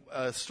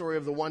the story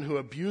of the one who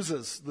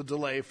abuses the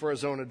delay for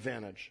his own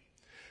advantage.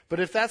 But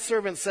if that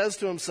servant says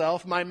to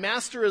himself, my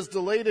master is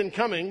delayed in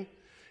coming,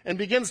 and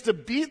begins to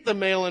beat the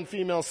male and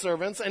female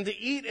servants, and to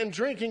eat and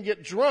drink and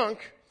get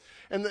drunk.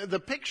 And the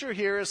picture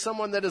here is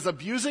someone that is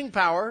abusing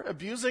power,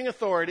 abusing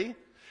authority,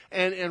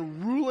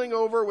 and ruling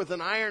over with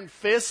an iron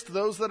fist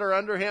those that are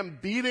under him,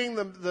 beating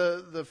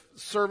the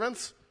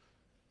servants,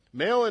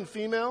 male and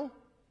female.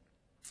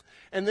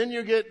 And then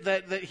you get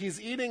that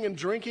he's eating and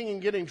drinking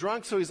and getting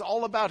drunk, so he's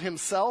all about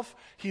himself.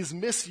 He's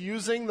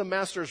misusing the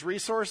master's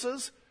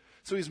resources.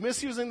 So he's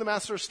misusing the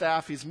master's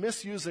staff. He's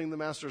misusing the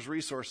master's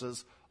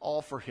resources,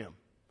 all for him.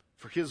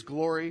 For his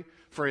glory,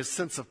 for his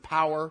sense of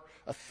power,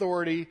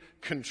 authority,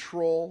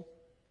 control,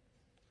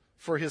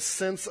 for his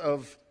sense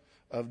of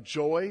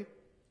joy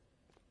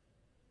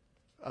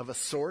of a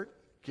sort,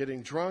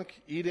 getting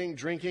drunk, eating,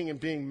 drinking, and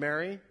being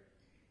merry.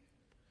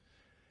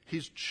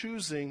 He's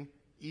choosing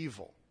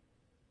evil.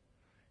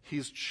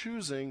 He's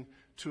choosing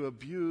to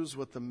abuse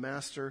what the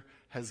master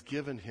has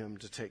given him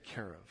to take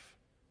care of.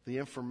 The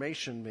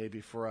information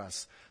maybe for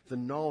us, the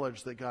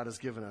knowledge that God has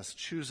given us,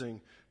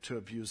 choosing to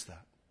abuse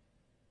that.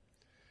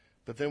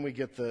 But then we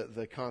get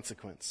the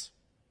consequence.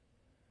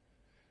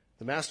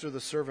 The master of the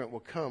servant will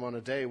come on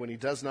a day when he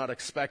does not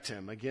expect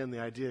him. Again,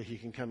 the idea he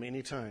can come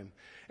anytime.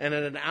 And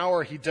at an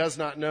hour he does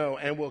not know,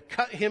 and will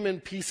cut him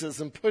in pieces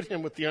and put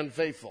him with the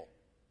unfaithful.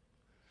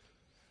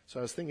 So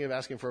I was thinking of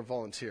asking for a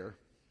volunteer.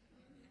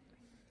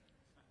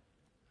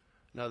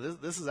 Now,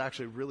 this is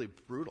actually really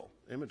brutal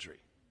imagery.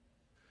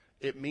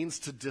 It means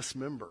to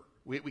dismember.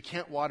 We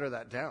can't water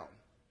that down.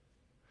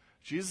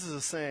 Jesus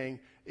is saying,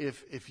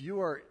 if you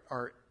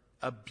are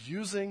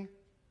abusing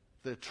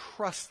the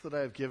trust that I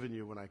have given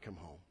you when I come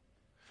home,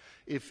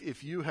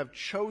 if you have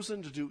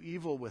chosen to do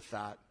evil with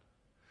that,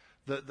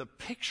 the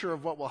picture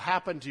of what will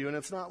happen to you, and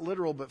it's not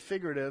literal but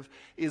figurative,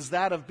 is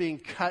that of being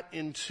cut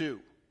in two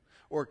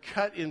or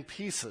cut in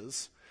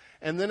pieces.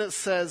 And then it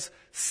says,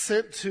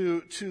 sent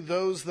to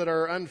those that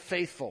are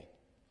unfaithful.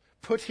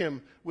 Put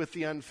him with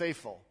the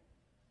unfaithful.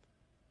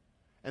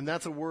 And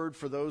that's a word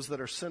for those that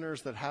are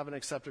sinners that haven't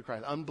accepted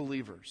Christ,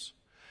 unbelievers.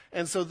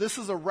 And so this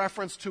is a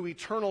reference to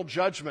eternal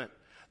judgment.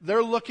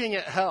 They're looking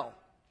at hell.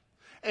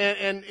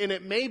 And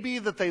it may be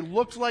that they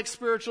looked like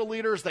spiritual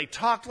leaders, they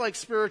talked like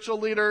spiritual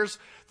leaders,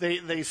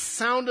 they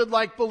sounded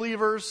like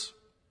believers,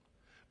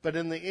 but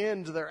in the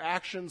end, their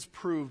actions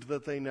proved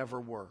that they never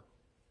were.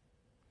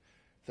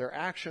 Their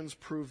actions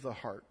prove the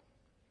heart.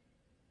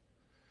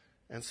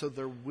 And so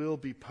there will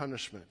be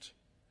punishment.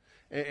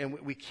 And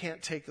we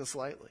can't take this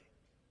lightly.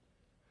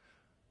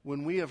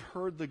 When we have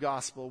heard the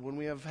gospel, when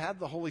we have had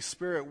the Holy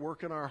Spirit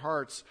work in our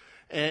hearts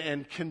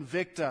and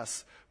convict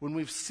us, when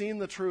we've seen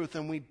the truth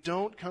and we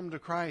don't come to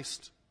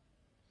Christ,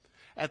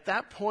 at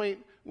that point,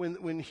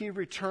 when he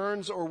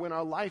returns or when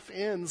our life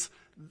ends,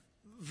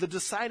 the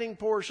deciding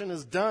portion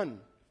is done.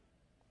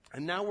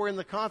 And now we're in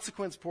the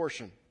consequence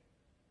portion.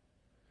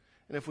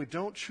 And if we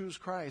don't choose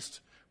Christ,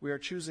 we are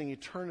choosing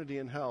eternity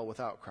in hell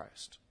without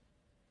Christ.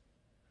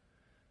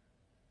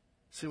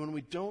 See, when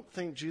we don't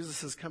think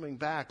Jesus is coming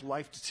back,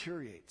 life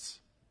deteriorates.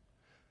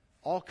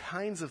 All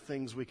kinds of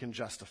things we can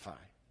justify.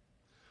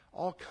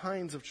 All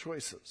kinds of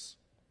choices.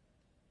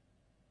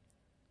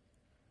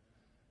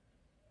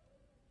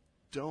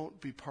 Don't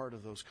be part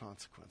of those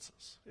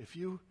consequences. If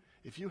you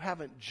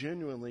haven't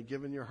genuinely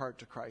given your heart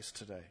to Christ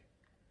today,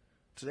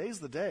 today's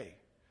the day.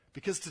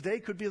 Because today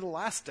could be the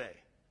last day.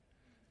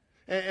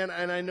 And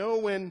I know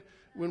when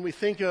we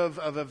think of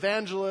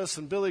evangelists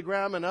and Billy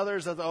Graham and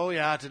others, that, oh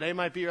yeah, today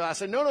might be your last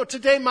day. No,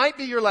 today might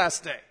be your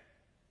last day.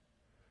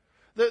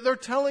 They're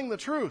telling the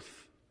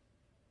truth.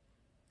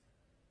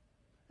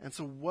 And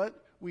so what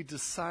we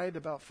decide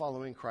about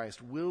following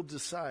Christ will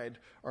decide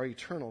our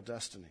eternal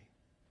destiny.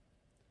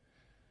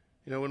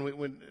 You know,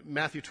 when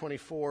Matthew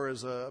 24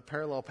 is a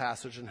parallel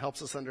passage and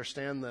helps us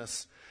understand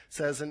this, it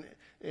says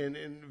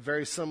in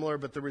very similar,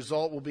 but the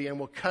result will be, and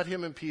will cut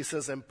him in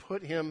pieces and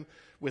put him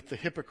with the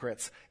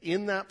hypocrites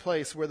in that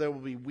place where there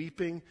will be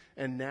weeping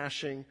and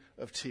gnashing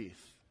of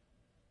teeth.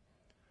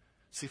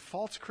 See,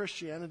 false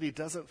Christianity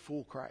doesn't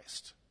fool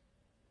Christ.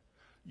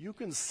 You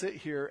can sit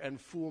here and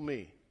fool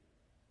me,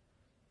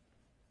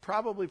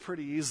 probably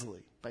pretty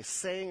easily, by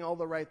saying all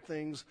the right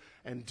things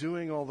and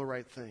doing all the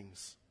right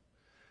things.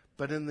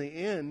 But in the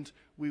end,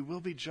 we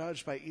will be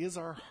judged by, is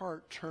our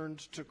heart turned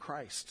to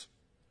Christ?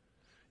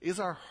 Is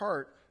our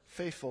heart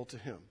faithful to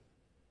him?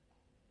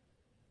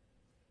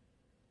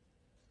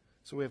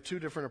 So we have two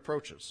different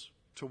approaches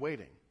to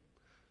waiting.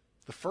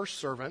 The first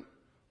servant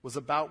was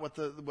about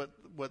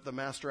what the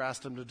master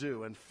asked him to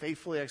do and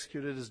faithfully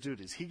executed his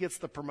duties. He gets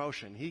the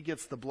promotion. He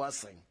gets the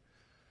blessing.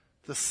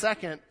 The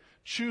second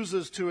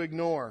chooses to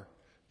ignore,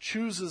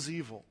 chooses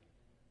evil,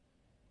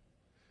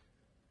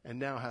 and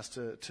now has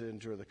to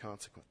endure the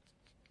consequence.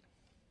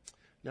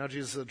 Now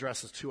Jesus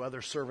addresses two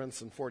other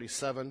servants in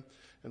 47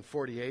 and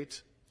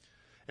 48.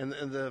 And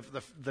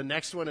the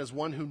next one is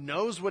one who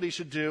knows what he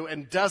should do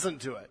and doesn't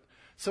do it.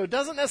 So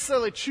doesn't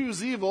necessarily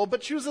choose evil,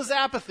 but chooses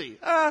apathy.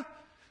 I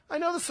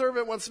know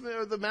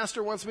the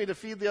master wants me to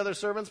feed the other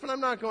servants, but I'm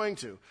not going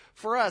to.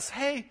 For us,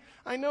 hey,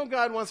 I know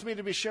God wants me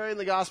to be sharing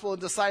the gospel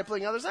and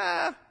discipling others.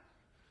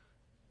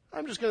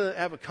 I'm just going to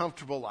have a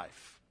comfortable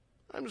life.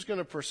 I'm just going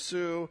to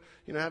pursue,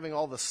 having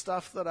all the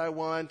stuff that I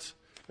want,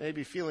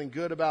 maybe feeling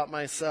good about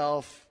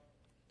myself.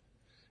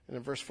 And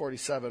in verse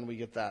 47, we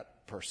get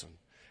that person.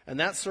 And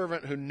that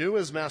servant who knew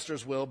his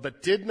master's will,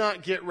 but did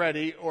not get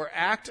ready or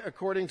act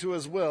according to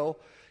his will,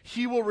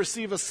 he will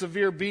receive a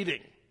severe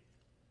beating.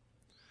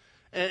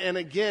 And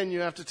again, you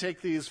have to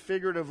take these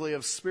figuratively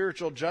of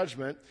spiritual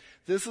judgment.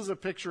 This is a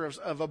picture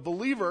of a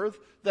believer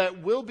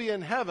that will be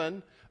in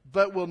heaven,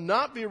 but will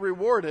not be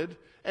rewarded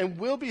and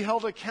will be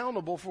held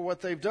accountable for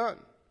what they've done.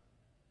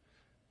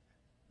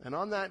 And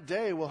on that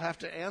day, we'll have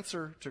to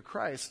answer to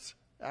Christ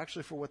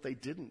actually for what they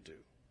didn't do.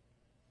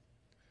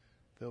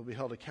 They'll be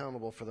held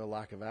accountable for their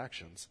lack of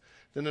actions.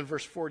 Then in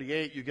verse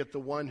 48, you get the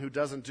one who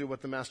doesn't do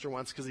what the master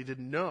wants because he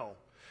didn't know.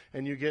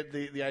 And you get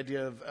the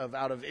idea of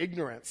out of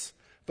ignorance.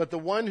 But the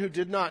one who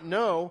did not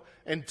know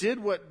and did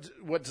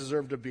what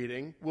deserved a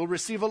beating will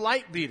receive a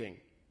light beating.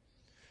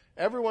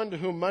 Everyone to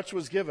whom much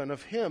was given,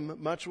 of him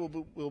much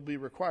will be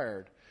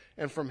required.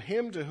 And from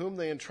him to whom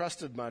they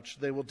entrusted much,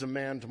 they will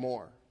demand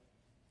more.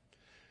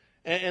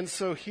 And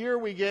so here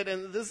we get,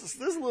 and this is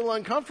a little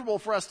uncomfortable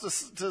for us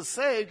to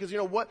say, because you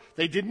know what?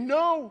 They didn't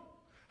know.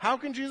 How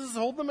can Jesus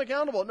hold them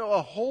accountable? No,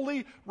 a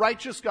holy,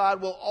 righteous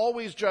God will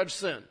always judge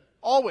sin.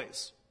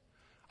 Always.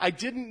 I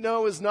didn't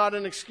know is not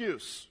an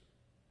excuse.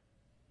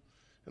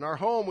 In our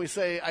home, we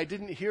say, I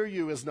didn't hear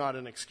you is not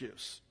an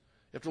excuse.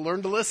 You have to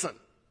learn to listen.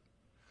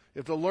 You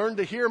have to learn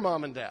to hear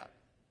mom and dad.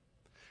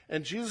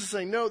 And Jesus is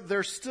saying, no,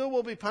 there still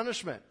will be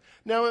punishment.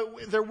 Now,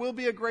 there will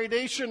be a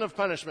gradation of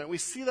punishment. We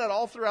see that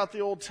all throughout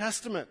the Old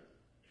Testament.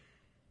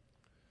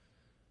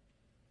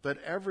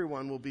 But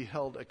everyone will be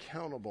held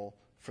accountable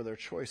for their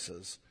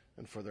choices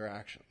and for their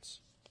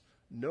actions.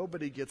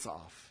 Nobody gets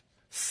off.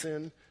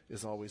 Sin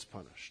is always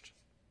punished.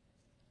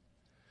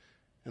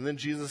 And then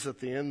Jesus at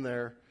the end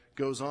there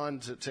goes on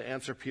to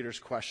answer Peter's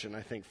question,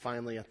 I think,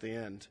 finally at the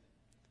end.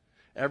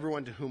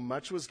 Everyone to whom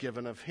much was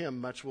given, of him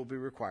much will be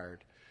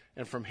required.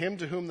 And from him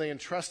to whom they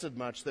entrusted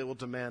much, they will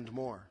demand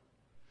more.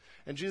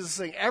 And Jesus is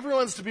saying,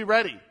 everyone's to be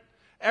ready.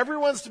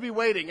 Everyone's to be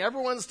waiting.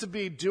 Everyone's to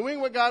be doing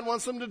what God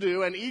wants them to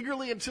do and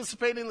eagerly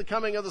anticipating the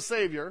coming of the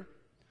Savior.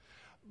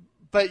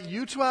 But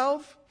you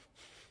 12,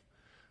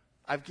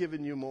 I've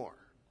given you more.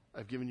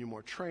 I've given you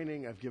more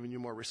training. I've given you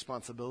more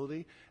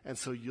responsibility. And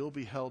so you'll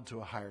be held to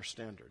a higher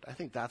standard. I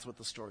think that's what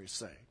the story's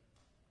saying.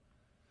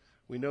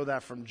 We know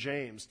that from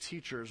James.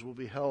 Teachers will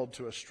be held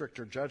to a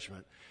stricter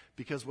judgment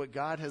because what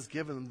God has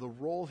given them, the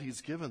role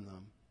he's given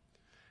them,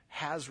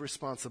 has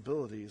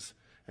responsibilities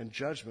and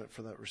judgment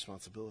for that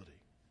responsibility.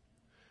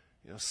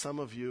 You know, some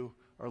of you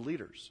are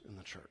leaders in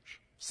the church.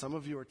 Some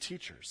of you are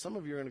teachers. Some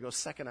of you are going to go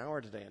second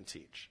hour today and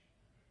teach.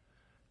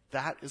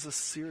 That is a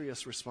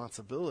serious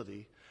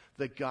responsibility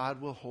that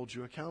God will hold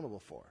you accountable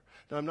for.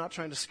 Now, I'm not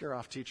trying to scare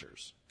off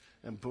teachers,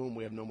 and boom,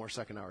 we have no more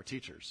second hour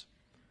teachers.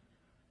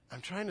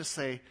 I'm trying to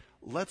say,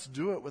 let's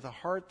do it with a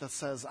heart that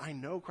says, I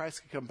know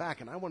Christ can come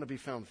back, and I want to be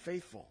found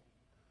faithful.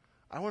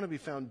 I want to be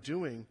found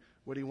doing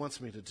what he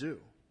wants me to do.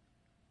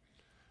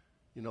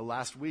 You know,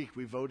 last week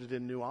we voted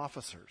in new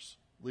officers,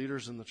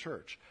 leaders in the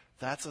church.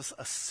 That's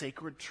a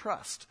sacred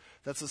trust.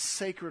 That's a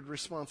sacred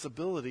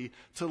responsibility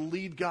to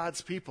lead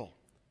God's people.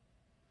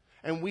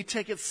 And we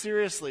take it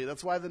seriously.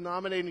 That's why the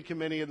nominating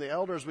committee and the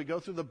elders, we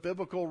go through the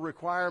biblical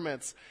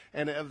requirements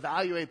and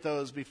evaluate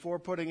those before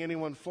putting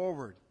anyone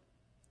forward.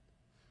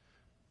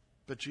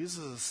 But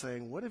Jesus is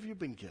saying, what have you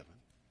been given?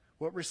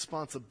 What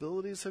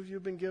responsibilities have you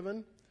been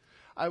given?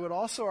 I would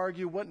also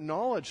argue, what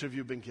knowledge have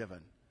you been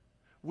given?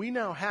 We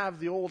now have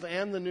the Old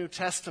and the New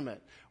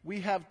Testament.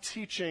 We have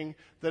teaching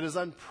that is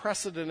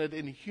unprecedented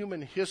in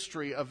human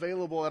history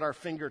available at our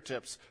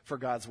fingertips for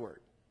God's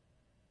Word.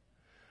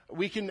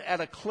 We can,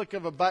 at a click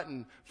of a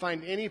button,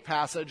 find any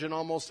passage in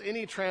almost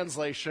any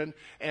translation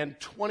and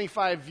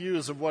 25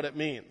 views of what it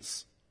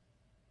means.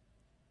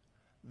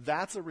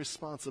 That's a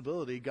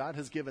responsibility God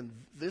has given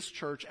this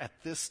church at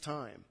this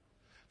time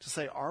to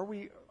say, are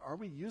we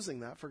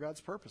using that for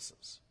God's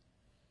purposes?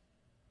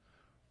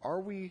 Are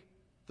we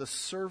the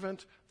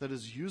servant that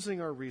is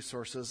using our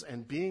resources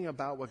and being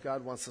about what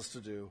God wants us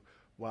to do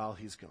while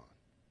he's gone?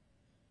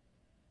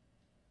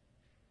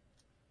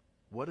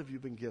 What have you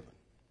been given?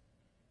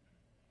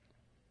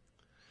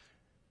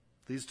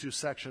 These two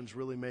sections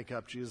really make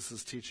up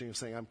Jesus' teaching of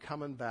saying, I'm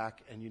coming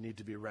back and you need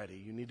to be ready.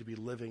 You need to be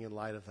living in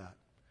light of that.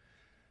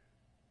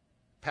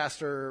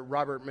 Pastor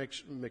Robert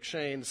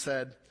McShane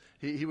said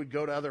he would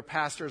go to other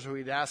pastors or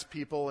he'd ask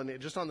people, and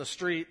just on the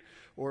street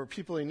or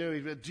people he knew,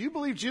 he'd be, do you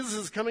believe Jesus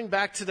is coming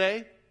back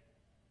today?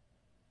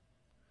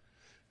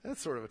 That's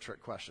sort of a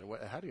trick question.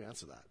 How do you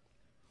answer that?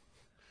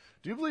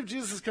 Do you believe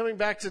Jesus is coming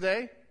back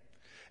today?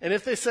 And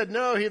if they said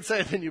no, he'd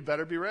say, then you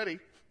better be ready,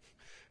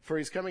 for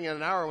he's coming in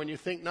an hour when you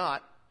think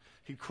not.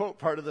 He'd quote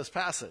part of this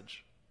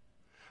passage.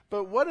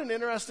 But what an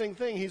interesting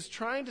thing. He's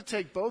trying to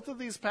take both of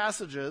these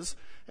passages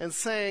and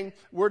saying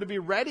we're to be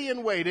ready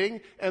and waiting,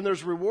 and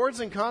there's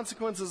rewards and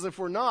consequences if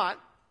we're not.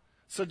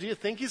 So do you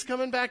think he's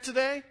coming back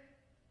today?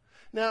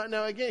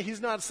 Now again,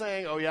 he's not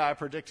saying, oh yeah, I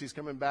predict he's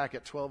coming back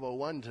at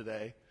 12:01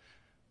 today.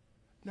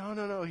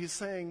 No. He's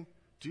saying,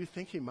 do you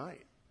think he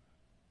might?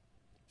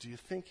 Do you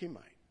think he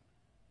might?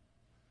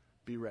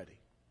 Be ready.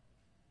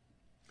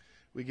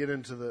 We get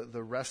into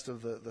the rest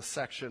of the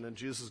section, and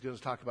Jesus is going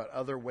to talk about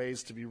other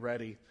ways to be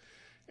ready.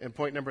 And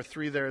point number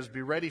 3 there is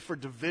be ready for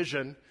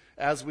division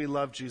as we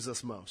love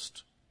Jesus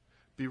most.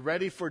 Be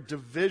ready for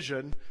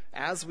division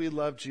as we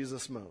love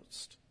Jesus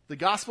most. The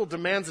gospel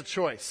demands a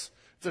choice.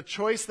 It's a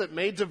choice that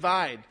may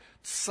divide.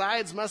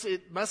 Sides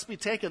must be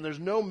taken. There's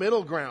no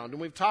middle ground.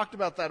 And we've talked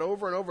about that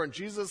over and over. And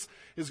Jesus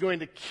is going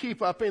to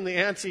keep upping the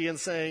ante and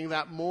saying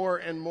that more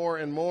and more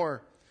and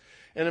more.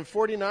 And in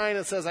 49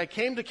 it says, I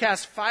came to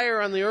cast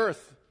fire on the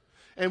earth,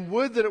 and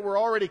would that it were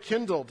already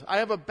kindled. I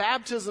have a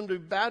baptism to be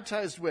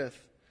baptized with,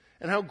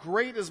 and how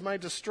great is my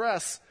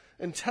distress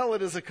until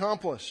it is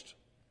accomplished.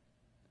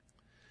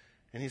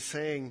 And he's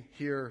saying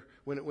here,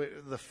 when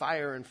the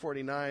fire in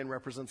 49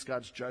 represents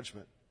God's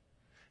judgment.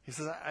 He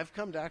says, I've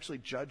come to actually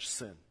judge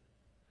sin.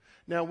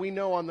 Now, we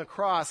know on the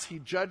cross, he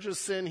judges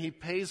sin, he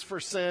pays for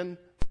sin,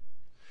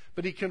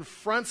 but he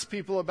confronts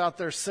people about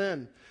their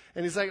sin.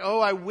 And he's like, oh,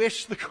 I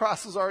wish the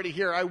cross was already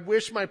here. I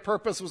wish my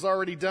purpose was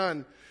already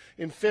done.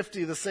 In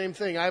 50, the same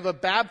thing. I have a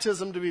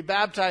baptism to be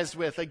baptized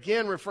with,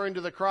 again referring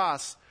to the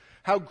cross.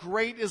 How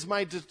great is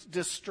my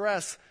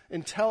distress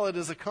until it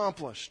is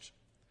accomplished.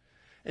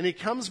 And he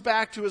comes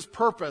back to his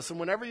purpose. And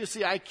whenever you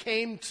see, I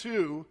came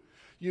to,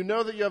 you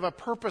know that you have a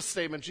purpose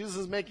statement. Jesus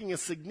is making a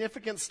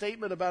significant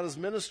statement about his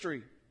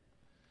ministry.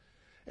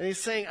 And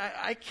he's saying,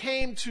 I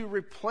came to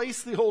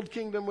replace the old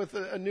kingdom with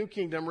a new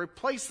kingdom,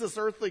 replace this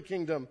earthly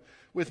kingdom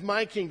with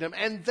my kingdom,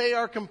 and they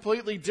are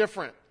completely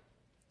different.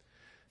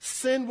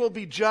 Sin will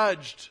be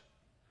judged,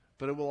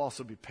 but it will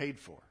also be paid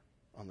for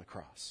on the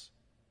cross.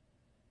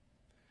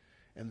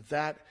 And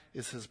that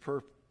is his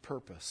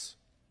purpose,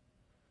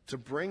 to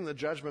bring the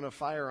judgment of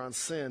fire on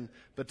sin,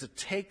 but to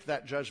take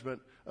that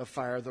judgment of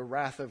fire, the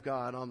wrath of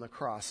God, on the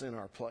cross in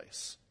our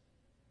place.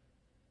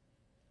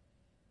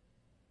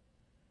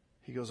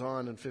 He goes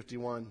on in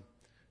 51,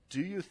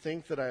 do you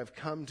think that I have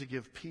come to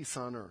give peace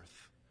on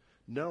earth?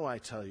 No, I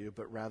tell you,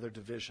 but rather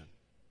division.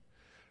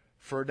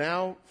 From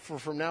now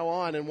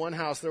on, in one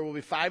house there will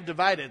be 5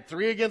 divided,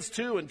 3 against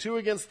 2 and 2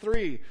 against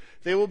 3.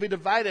 They will be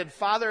divided,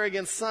 father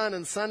against son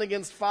and son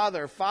against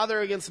father, father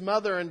against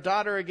mother and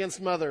daughter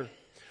against mother,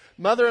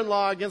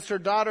 mother-in-law against her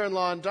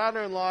daughter-in-law and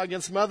daughter-in-law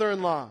against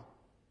mother-in-law.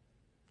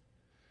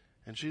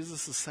 And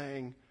Jesus is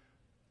saying,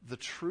 the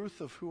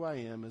truth of who I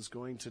am is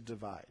going to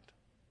divide.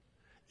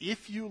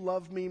 If you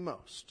love me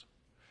most,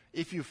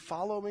 if you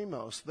follow me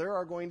most, there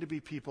are going to be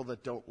people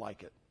that don't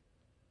like it.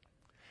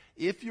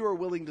 If you are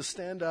willing to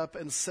stand up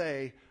and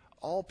say,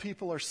 all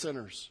people are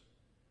sinners,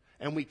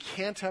 and we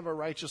can't have a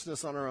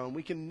righteousness on our own,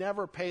 we can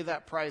never pay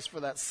that price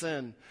for that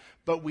sin,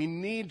 but we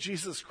need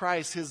Jesus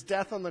Christ, his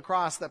death on the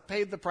cross that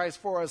paid the price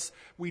for us.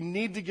 We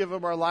need to give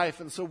him our life,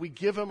 and so we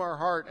give him our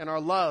heart and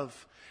our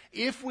love.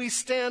 If we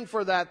stand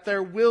for that,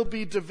 there will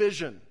be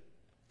division.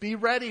 Be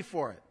ready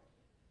for it.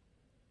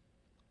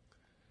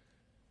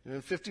 And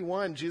in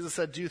 51, Jesus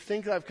said, do you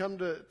think I've come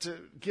to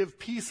give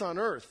peace on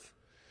earth?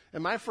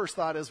 And my first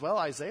thought is, well,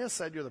 Isaiah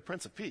said you're the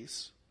Prince of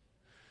Peace.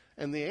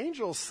 And the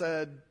angel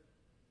said,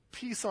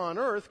 peace on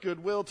earth,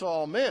 goodwill to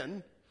all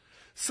men.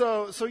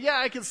 So yeah,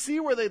 I can see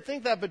where they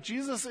think that, but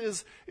Jesus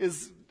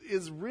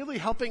is really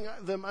helping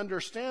them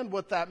understand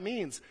what that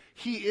means.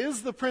 He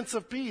is the Prince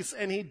of Peace,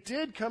 and he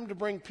did come to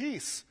bring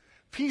peace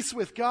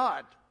with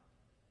God.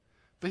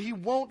 But he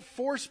won't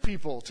force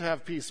people to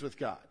have peace with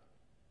God.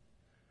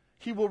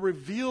 He will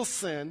reveal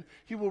sin.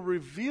 He will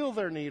reveal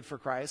their need for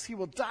Christ. He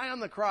will die on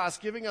the cross,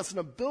 giving us an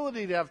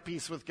ability to have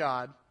peace with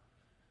God.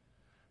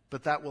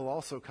 But that will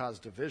also cause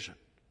division.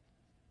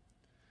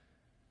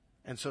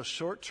 And so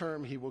short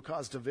term, he will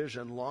cause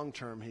division. Long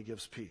term, he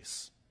gives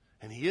peace.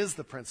 And he is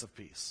the Prince of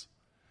Peace.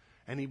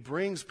 And he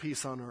brings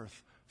peace on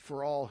earth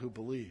for all who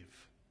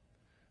believe.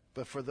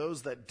 But for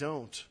those that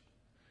don't,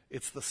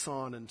 it's the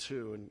sawn in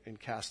two and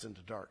cast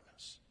into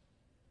darkness.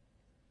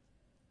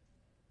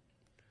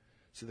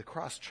 See, the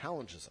cross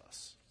challenges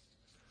us.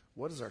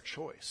 What is our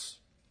choice?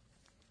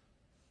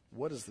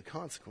 What is the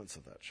consequence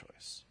of that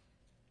choice?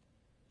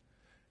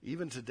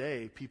 Even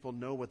today, people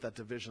know what that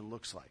division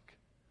looks like.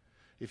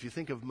 If you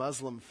think of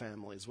Muslim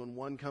families, when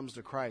one comes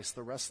to Christ,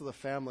 the rest of the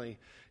family,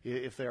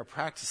 if they are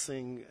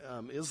practicing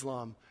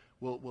Islam,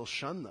 will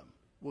shun them,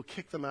 will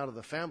kick them out of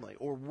the family,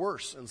 or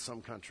worse in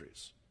some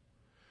countries.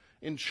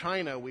 In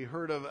China, we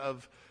heard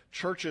of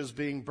churches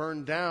being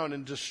burned down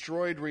and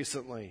destroyed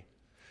recently.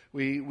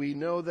 We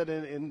know that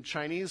in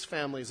Chinese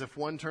families, if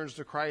one turns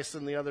to Christ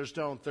and the others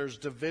don't, there's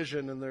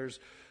division and there's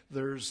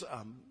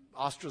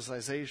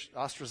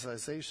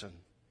ostracization.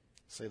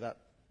 Say that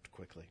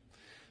quickly.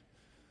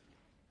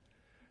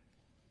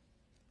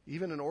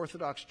 Even in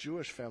Orthodox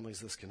Jewish families,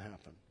 this can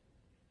happen.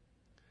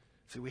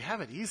 See, we have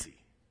it easy.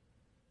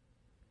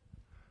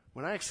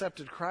 When I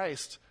accepted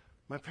Christ,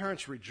 my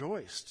parents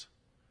rejoiced.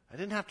 I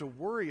didn't have to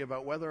worry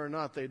about whether or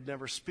not they'd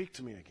never speak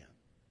to me again.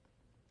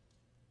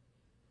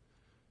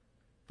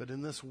 But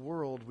in this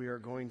world, we are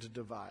going to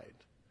divide.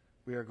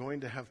 We are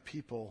going to have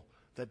people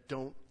that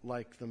don't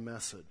like the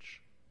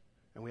message.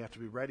 And we have to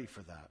be ready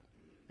for that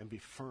and be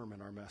firm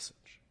in our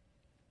message.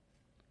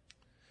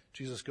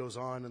 Jesus goes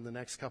on in the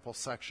next couple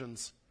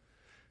sections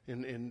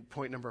in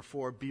point number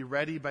 4, be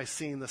ready by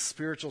seeing the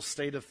spiritual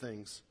state of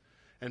things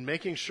and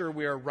making sure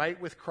we are right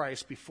with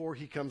Christ before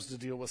he comes to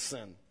deal with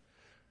sin.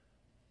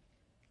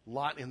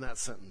 Lot in that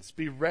sentence.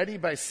 Be ready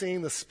by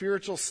seeing the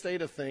spiritual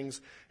state of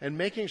things and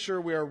making sure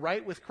we are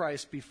right with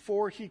Christ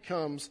before he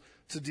comes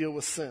to deal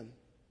with sin.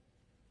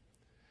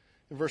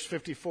 In verse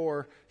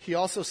 54, he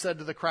also said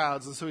to the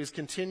crowds, and so he's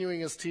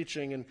continuing his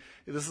teaching, and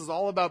this is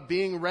all about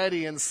being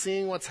ready and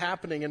seeing what's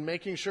happening and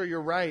making sure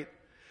you're right.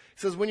 He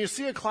says, when you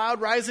see a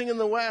cloud rising in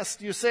the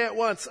west, you say at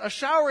once, a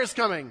shower is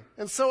coming,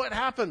 and so it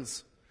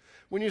happens.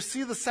 When you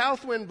see the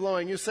south wind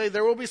blowing, you say,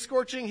 there will be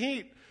scorching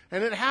heat,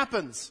 and it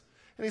happens.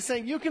 And he's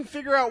saying, you can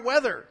figure out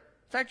weather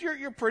In fact,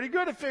 you're pretty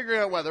good at figuring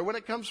out weather. When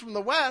it comes from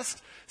the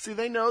west, see,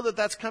 they know that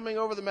that's coming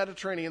over the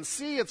Mediterranean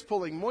Sea. It's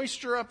pulling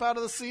moisture up out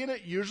of the sea, and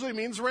it usually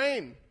means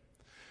rain.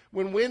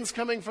 When wind's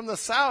coming from the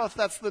south,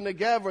 that's the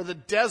Negev or the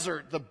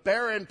desert, the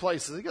barren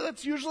places.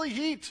 That's usually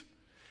heat.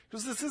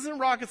 Because this isn't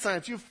rocket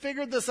science. You've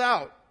figured this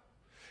out.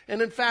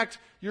 And in fact,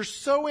 you're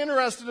so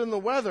interested in the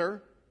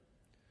weather,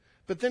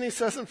 but then he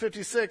says in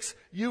 56,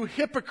 you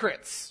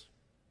hypocrites.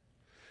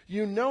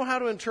 You know how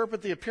to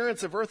interpret the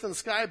appearance of earth and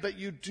sky, but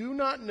you do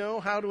not know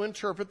how to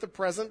interpret the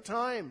present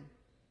time.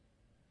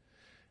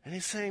 And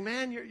he's saying,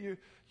 man,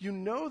 you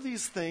know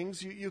these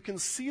things. You can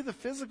see the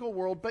physical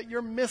world, but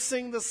you're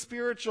missing the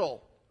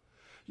spiritual.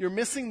 You're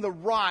missing the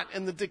rot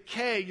and the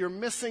decay. You're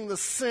missing the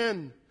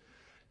sin.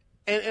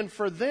 And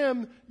for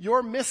them,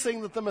 you're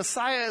missing that the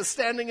Messiah is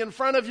standing in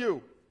front of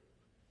you.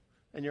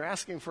 And you're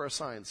asking for a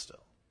sign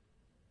still.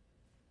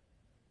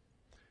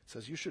 It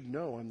says, you should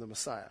know I'm the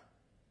Messiah.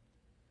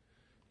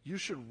 You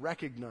should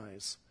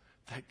recognize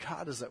that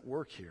God is at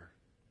work here.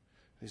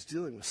 He's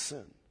dealing with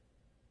sin.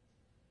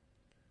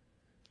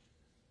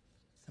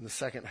 And the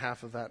second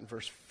half of that in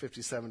verse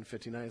 57,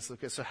 59 is,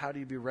 okay, so how do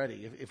you be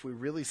ready? If we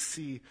really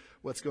see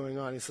what's going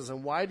on, he says,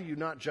 and why do you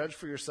not judge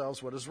for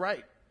yourselves what is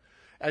right?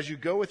 As you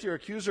go with your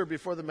accuser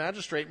before the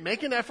magistrate,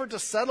 make an effort to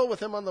settle with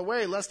him on the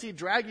way, lest he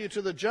drag you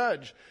to the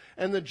judge,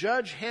 and the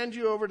judge hand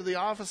you over to the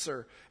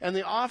officer, and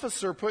the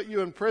officer put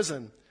you in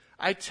prison.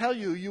 I tell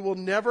you, you will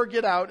never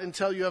get out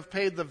until you have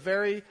paid the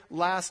very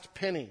last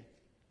penny.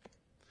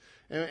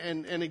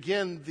 And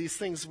again, these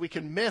things, we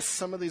can miss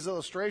some of these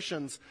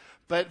illustrations,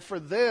 but for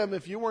them,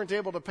 if you weren't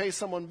able to pay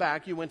someone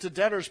back, you went to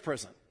debtor's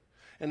prison.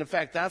 And in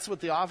fact, that's what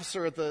the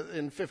officer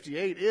in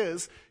 58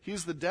 is.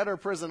 He's the debtor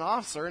prison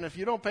officer, and if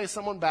you don't pay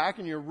someone back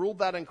and you're ruled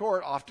that in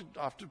court, off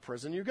to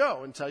prison you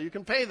go until you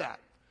can pay that.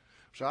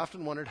 Which I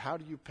often wondered, how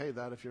do you pay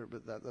that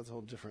but that's a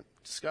whole different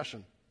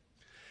discussion.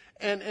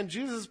 And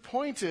Jesus'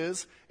 point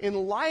is, in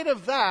light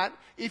of that,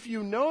 if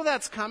you know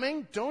that's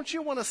coming, don't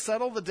you want to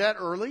settle the debt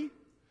early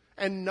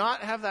and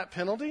not have that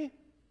penalty?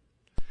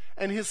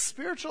 And his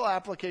spiritual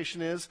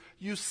application is,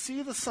 you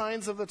see the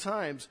signs of the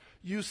times.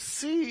 You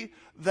see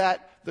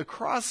that the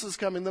cross is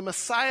coming, the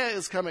Messiah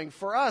is coming.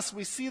 For us,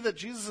 we see that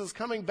Jesus is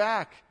coming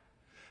back,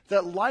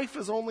 that life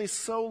is only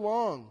so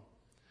long.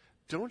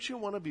 Don't you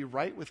want to be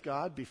right with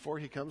God before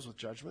he comes with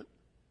judgment?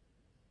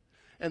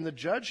 And the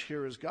judge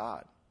here is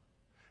God.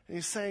 And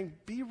he's saying,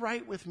 be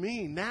right with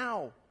me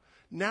now.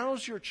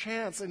 Now's your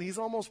chance. And he's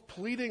almost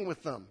pleading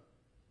with them.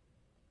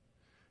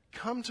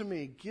 Come to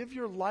me. Give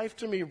your life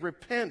to me.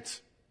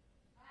 Repent.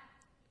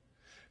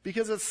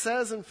 Because it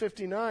says in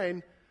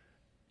 59,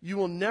 you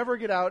will never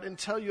get out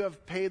until you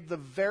have paid the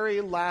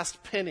very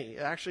last penny.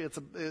 Actually,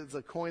 it's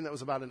a coin that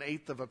was about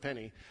 1/8 of a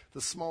penny,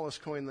 the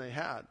smallest coin they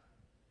had.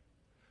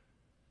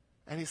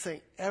 And he's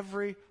saying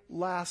every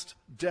last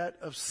debt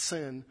of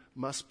sin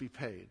must be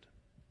paid.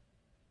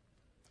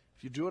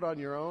 If you do it on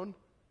your own,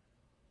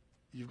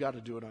 you've got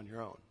to do it on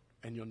your own,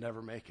 and you'll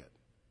never make it.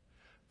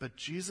 But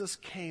Jesus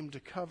came to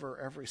cover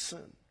every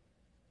sin.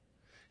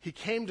 He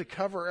came to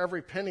cover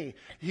every penny.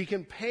 He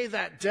can pay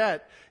that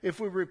debt if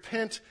we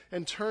repent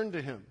and turn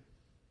to him.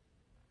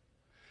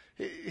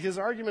 His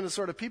argument is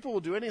sort of, people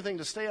will do anything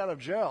to stay out of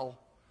jail.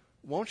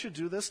 Won't you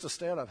do this to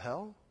stay out of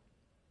hell?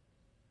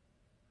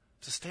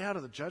 To stay out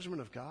of the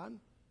judgment of God?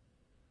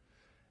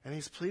 And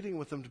he's pleading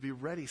with them to be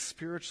ready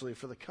spiritually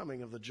for the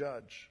coming of the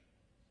judge.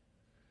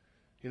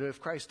 You know,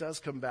 if Christ does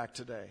come back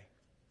today,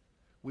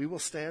 we will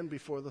stand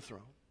before the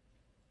throne,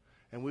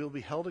 and we will be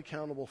held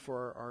accountable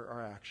for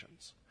our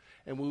actions.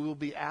 And we will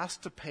be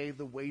asked to pay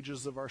the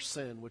wages of our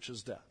sin, which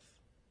is death,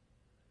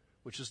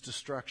 which is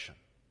destruction.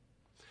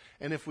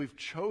 And if we've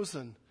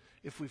chosen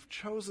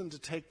to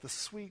take the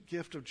sweet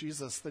gift of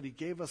Jesus that he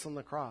gave us on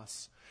the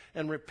cross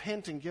and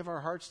repent and give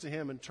our hearts to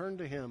him and turn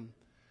to him,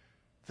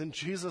 then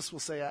Jesus will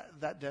say,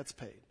 that debt's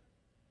paid.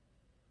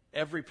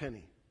 Every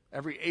penny,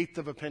 every 1/8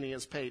 of a penny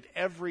is paid.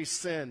 Every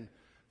sin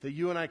that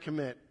you and I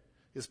commit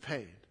is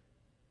paid.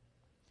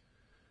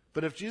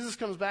 But if Jesus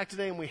comes back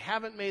today and we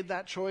haven't made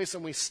that choice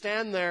and we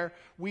stand there,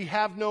 we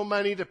have no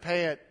money to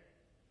pay it.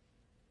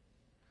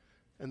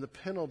 And the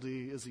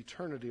penalty is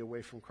eternity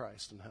away from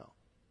Christ in hell.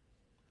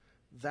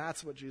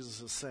 That's what Jesus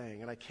is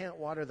saying, and I can't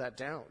water that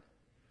down.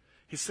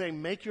 He's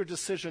saying, make your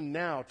decision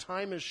now.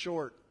 Time is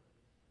short.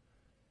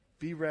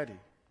 Be ready.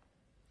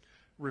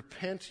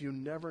 Repent. You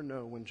never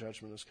know when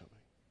judgment is coming.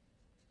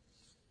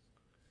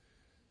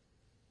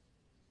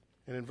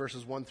 And in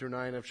verses 1 through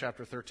 9 of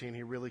chapter 13,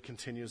 he really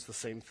continues the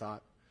same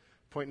thought.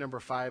 Point number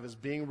 5 is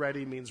being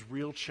ready means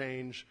real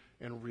change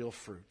and real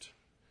fruit.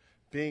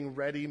 Being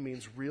ready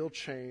means real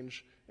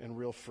change and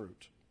real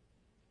fruit.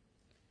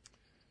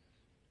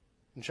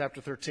 In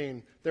chapter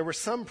 13, there were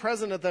some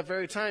present at that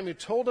very time who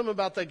told him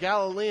about the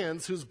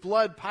Galileans whose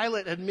blood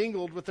Pilate had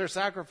mingled with their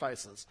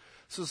sacrifices.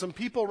 So some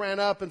people ran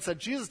up and said,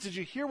 Jesus, did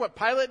you hear what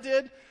Pilate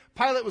did?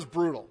 Pilate was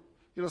brutal.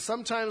 You know,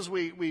 sometimes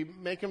we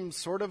make him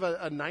sort of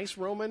a nice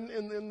Roman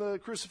in the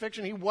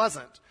crucifixion. He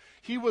wasn't.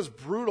 He was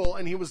brutal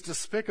and he was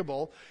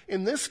despicable.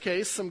 In this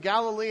case, some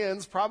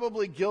Galileans,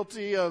 probably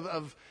guilty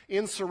of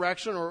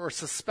insurrection or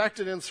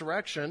suspected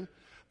insurrection,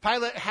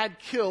 Pilate had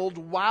killed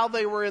while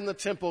they were in the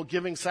temple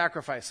giving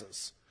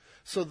sacrifices.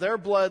 So their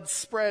blood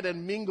spread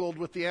and mingled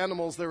with the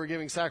animals they were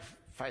giving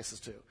sacrifices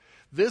to.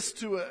 This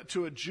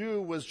to a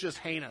Jew was just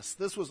heinous.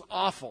 This was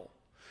awful.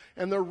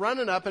 And they're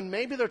running up, and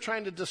maybe they're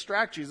trying to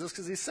distract Jesus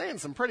because he's saying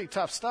some pretty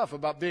tough stuff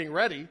about being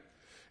ready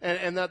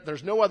and that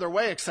there's no other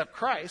way except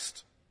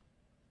Christ.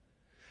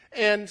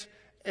 And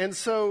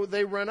so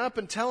they run up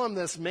and tell him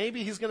this.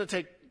 Maybe he's going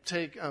to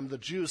take the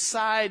Jews'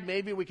 side.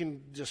 Maybe we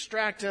can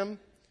distract him.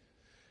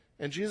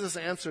 And Jesus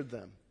answered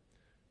them,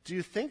 "Do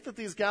you think that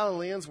these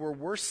Galileans were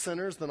worse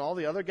sinners than all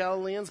the other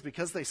Galileans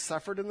because they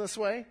suffered in this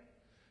way?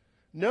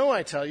 No,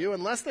 I tell you,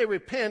 unless they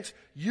repent,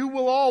 you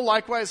will all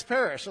likewise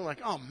perish." And I'm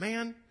like, oh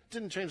man,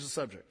 didn't change the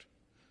subject.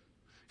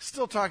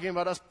 Still talking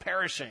about us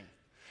perishing.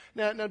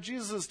 Now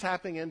Jesus is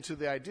tapping into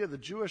the idea. The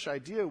Jewish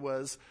idea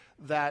was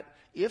that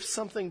if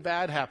something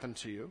bad happened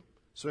to you,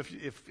 so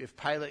if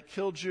Pilate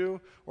killed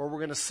you, or we're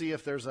going to see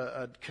if there's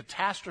a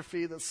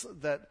catastrophe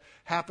that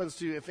happens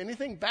to you, if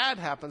anything bad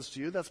happens to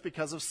you, that's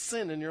because of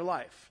sin in your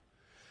life.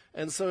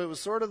 And so it was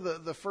sort of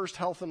the first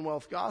health and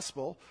wealth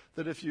gospel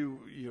that if you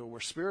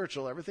were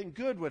spiritual, everything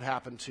good would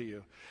happen to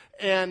you.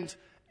 And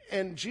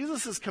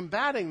Jesus is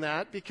combating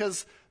that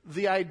because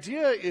the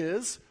idea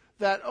is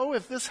that,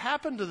 if this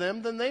happened to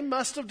them, then they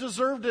must have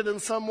deserved it in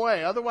some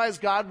way. Otherwise,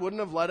 God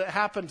wouldn't have let it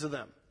happen to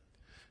them.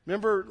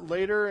 Remember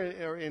later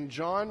in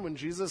John when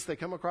they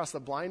come across the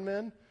blind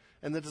men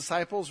and the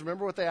disciples,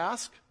 remember what they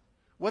ask?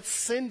 What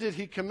sin did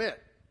he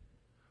commit?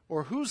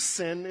 Or whose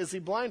sin is he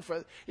blind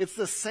for? It's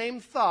the same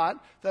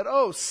thought that,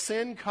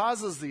 sin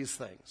causes these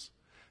things.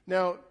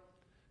 Now,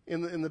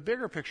 in the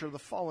bigger picture of the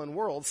fallen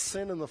world,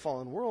 sin in the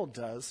fallen world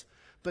does,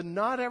 but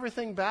not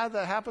everything bad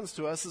that happens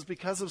to us is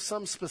because of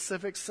some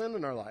specific sin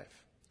in our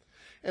life.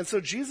 And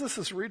so Jesus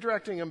is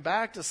redirecting him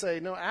back to say,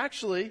 no,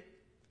 actually,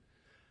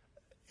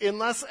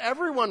 unless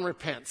everyone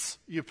repents,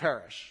 you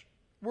perish.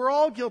 We're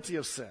all guilty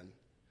of sin.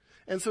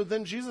 And so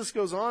then Jesus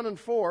goes on in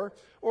 4,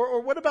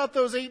 or what about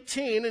those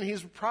 18? And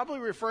he's probably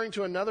referring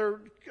to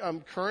another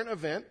current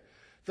event.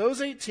 Those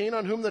 18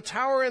 on whom the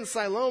tower in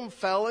Siloam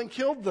fell and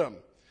killed them.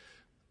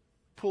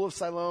 Pool of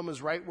Siloam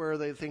is right where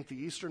they think the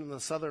eastern and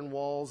the southern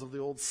walls of the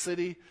old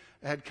city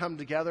had come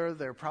together.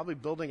 They're probably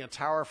building a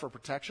tower for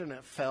protection.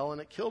 It fell and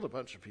it killed a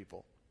bunch of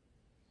people.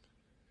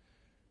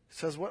 It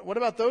says, what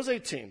about those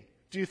 18?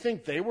 Do you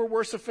think they were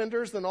worse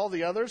offenders than all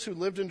the others who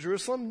lived in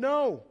Jerusalem?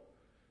 No.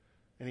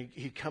 And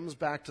he comes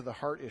back to the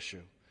heart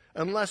issue.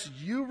 Unless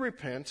you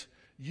repent,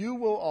 you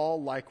will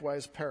all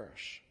likewise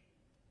perish.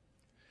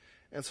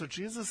 And so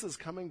Jesus is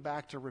coming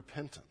back to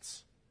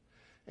repentance.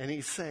 And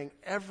he's saying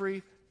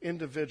every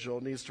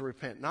individual needs to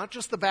repent. Not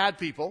just the bad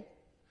people,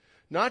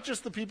 not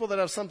just the people that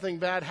have something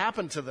bad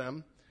happen to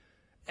them.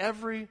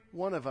 Every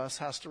one of us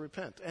has to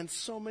repent. And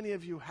so many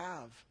of you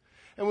have.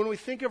 And when we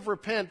think of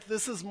repent,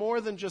 this is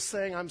more than just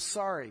saying, I'm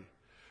sorry.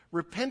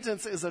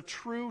 Repentance is a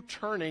true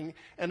turning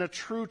and a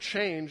true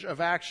change of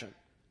action.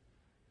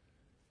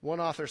 One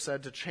author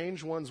said, to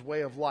change one's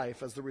way of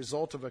life as the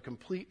result of a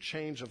complete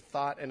change of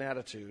thought and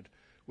attitude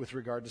with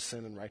regard to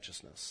sin and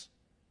righteousness.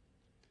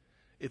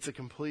 It's a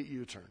complete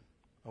U-turn,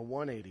 a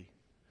 180,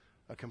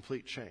 a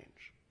complete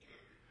change.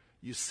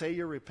 You say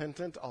you're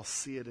repentant, I'll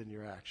see it in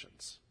your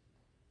actions.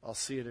 I'll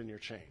see it in your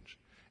change.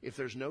 If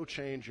there's no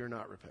change, you're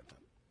not repentant.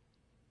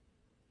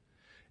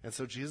 And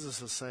so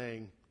Jesus is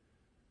saying,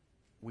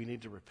 we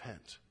need to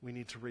repent. We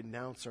need to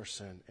renounce our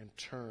sin and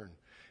turn.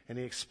 And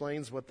he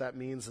explains what that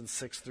means in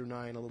 6 through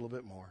 9 a little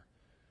bit more.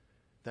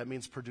 That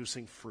means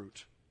producing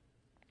fruit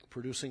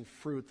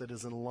that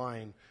is in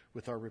line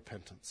with our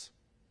repentance.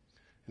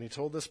 And he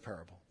told this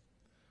parable.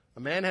 A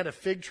man had a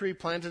fig tree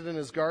planted in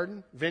his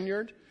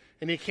vineyard,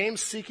 and he came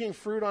seeking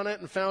fruit on it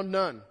and found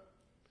none.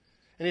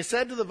 And he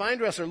said to the vine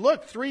dresser,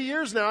 look, 3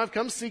 years now I've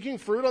come seeking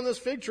fruit on this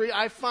fig tree.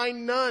 I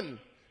find none.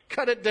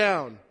 Cut it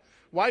down.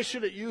 Why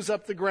should it use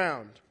up the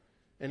ground?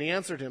 And he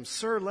answered him,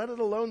 sir, let it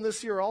alone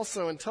this year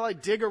also until I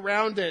dig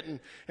around it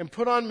and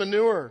put on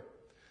manure.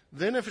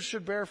 Then if it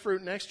should bear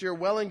fruit next year,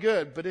 well and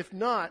good. But if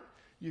not,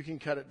 you can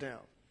cut it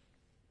down.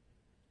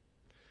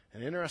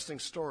 An interesting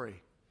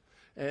story.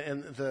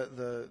 And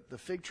the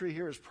fig tree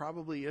here is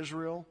probably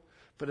Israel,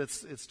 but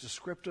it's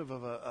descriptive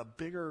of a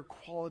bigger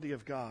quality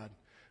of God.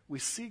 We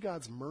see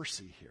God's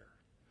mercy here.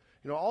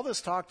 You know, all this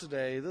talk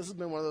today, this has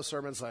been one of those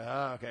sermons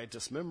like,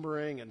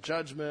 dismembering and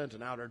judgment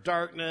and outer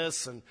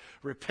darkness and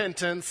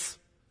repentance.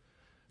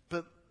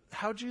 But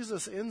how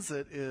Jesus ends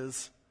it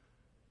is,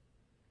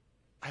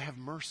 I have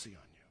mercy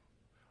on you.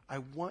 I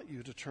want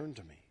you to turn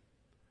to me.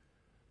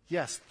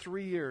 Yes,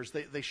 3 years.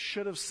 They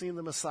should have seen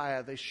the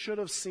Messiah. They should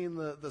have seen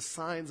the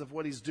signs of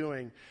what he's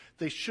doing.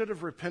 They should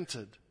have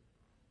repented.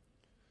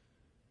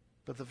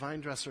 But the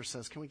vine dresser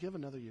says, can we give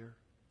another year?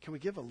 Can we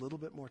give a little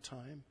bit more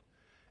time?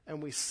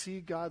 And we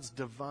see God's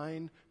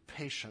divine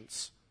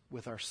patience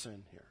with our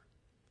sin here.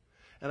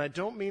 And I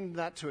don't mean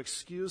that to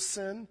excuse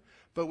sin,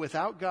 but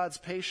without God's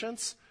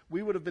patience,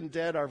 we would have been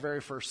dead our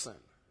very first sin.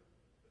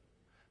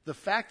 The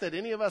fact that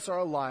any of us are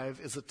alive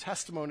is a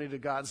testimony to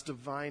God's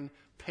divine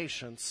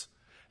patience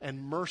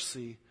and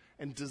mercy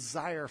and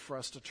desire for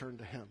us to turn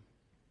to him.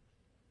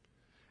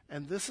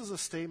 And this is a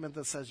statement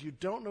that says you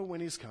don't know when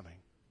he's coming.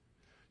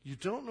 You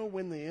don't know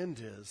when the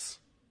end is,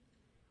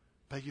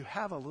 but you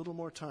have a little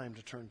more time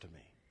to turn to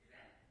me.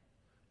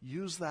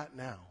 Use that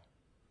now.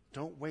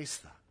 Don't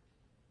waste that.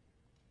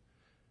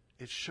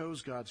 It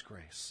shows God's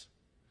grace.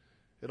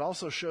 It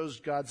also shows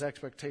God's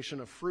expectation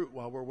of fruit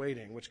while we're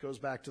waiting, which goes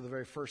back to the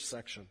very first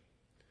section.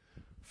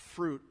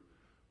 Fruit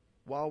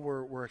while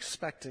we're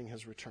expecting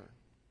his return.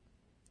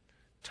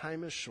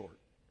 Time is short,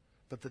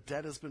 but the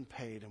debt has been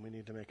paid and we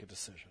need to make a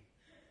decision.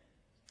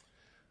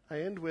 I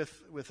end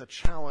with a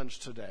challenge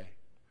today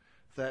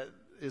that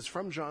is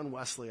from John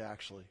Wesley,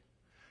 actually.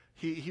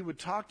 He would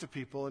talk to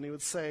people and he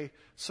would say,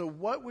 so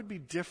what would be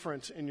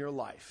different in your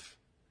life?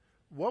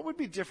 What would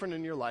be different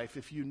in your life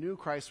if you knew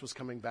Christ was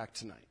coming back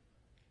tonight?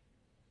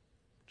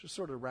 Just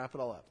sort of wrap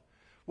it all up.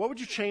 What would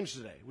you change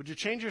today? Would you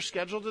change your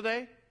schedule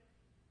today?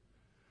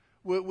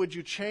 Would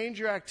you change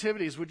your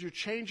activities? Would you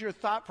change your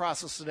thought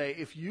process today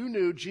if you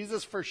knew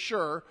Jesus for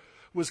sure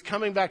was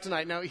coming back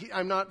tonight? Now,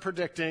 I'm not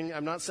predicting.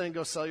 I'm not saying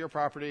go sell your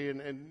property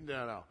and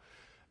no.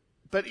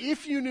 But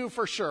if you knew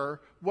for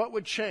sure, what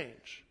would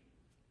change?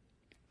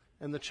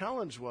 And the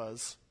challenge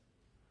was,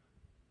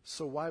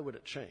 so why would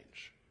it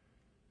change?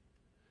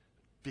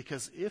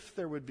 Because if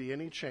there would be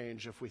any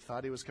change if we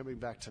thought he was coming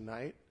back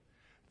tonight,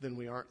 then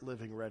we aren't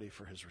living ready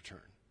for his return.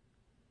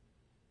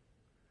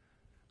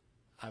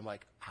 I'm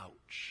like,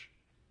 ouch.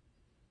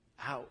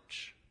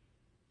 Ouch.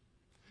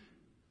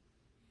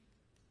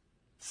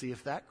 See,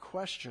 if that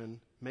question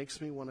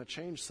makes me want to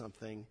change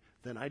something,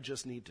 then I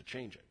just need to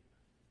change it.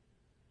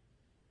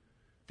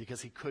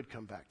 Because he could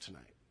come back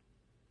tonight.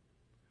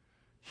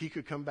 He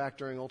could come back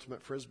during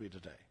Ultimate Frisbee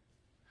today.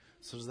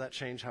 So does that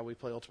change how we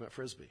play Ultimate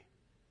Frisbee?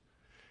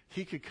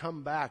 He could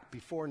come back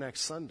before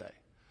next Sunday.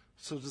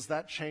 So does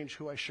that change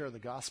who I share the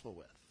gospel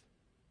with?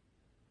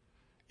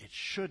 It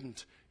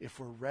shouldn't if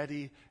we're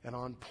ready and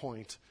on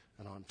point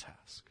and on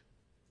task.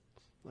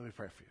 Let me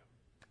pray for you.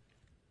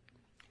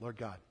 Lord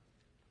God,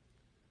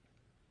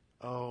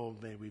 oh,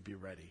 may we be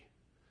ready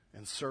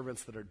and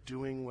servants that are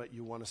doing what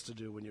you want us to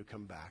do when you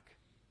come back,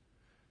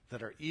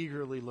 that are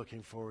eagerly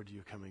looking forward to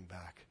you coming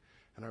back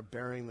and are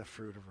bearing the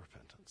fruit of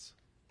repentance.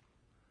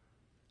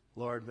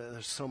 Lord,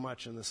 there's so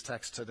much in this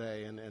text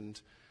today, and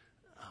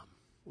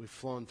we've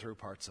flown through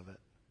parts of it.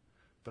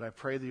 But I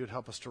pray that you'd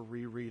help us to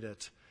reread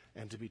it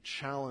and to be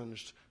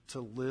challenged to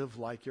live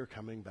like you're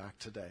coming back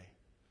today,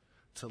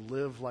 to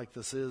live like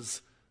this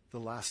is the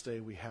last day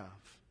we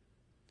have,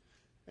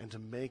 and to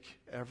make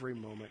every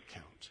moment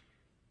count.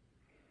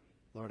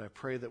 Lord, I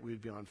pray that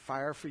we'd be on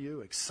fire for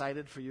you,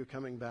 excited for you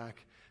coming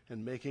back,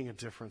 and making a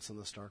difference in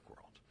this dark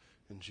world.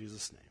 In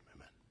Jesus' name.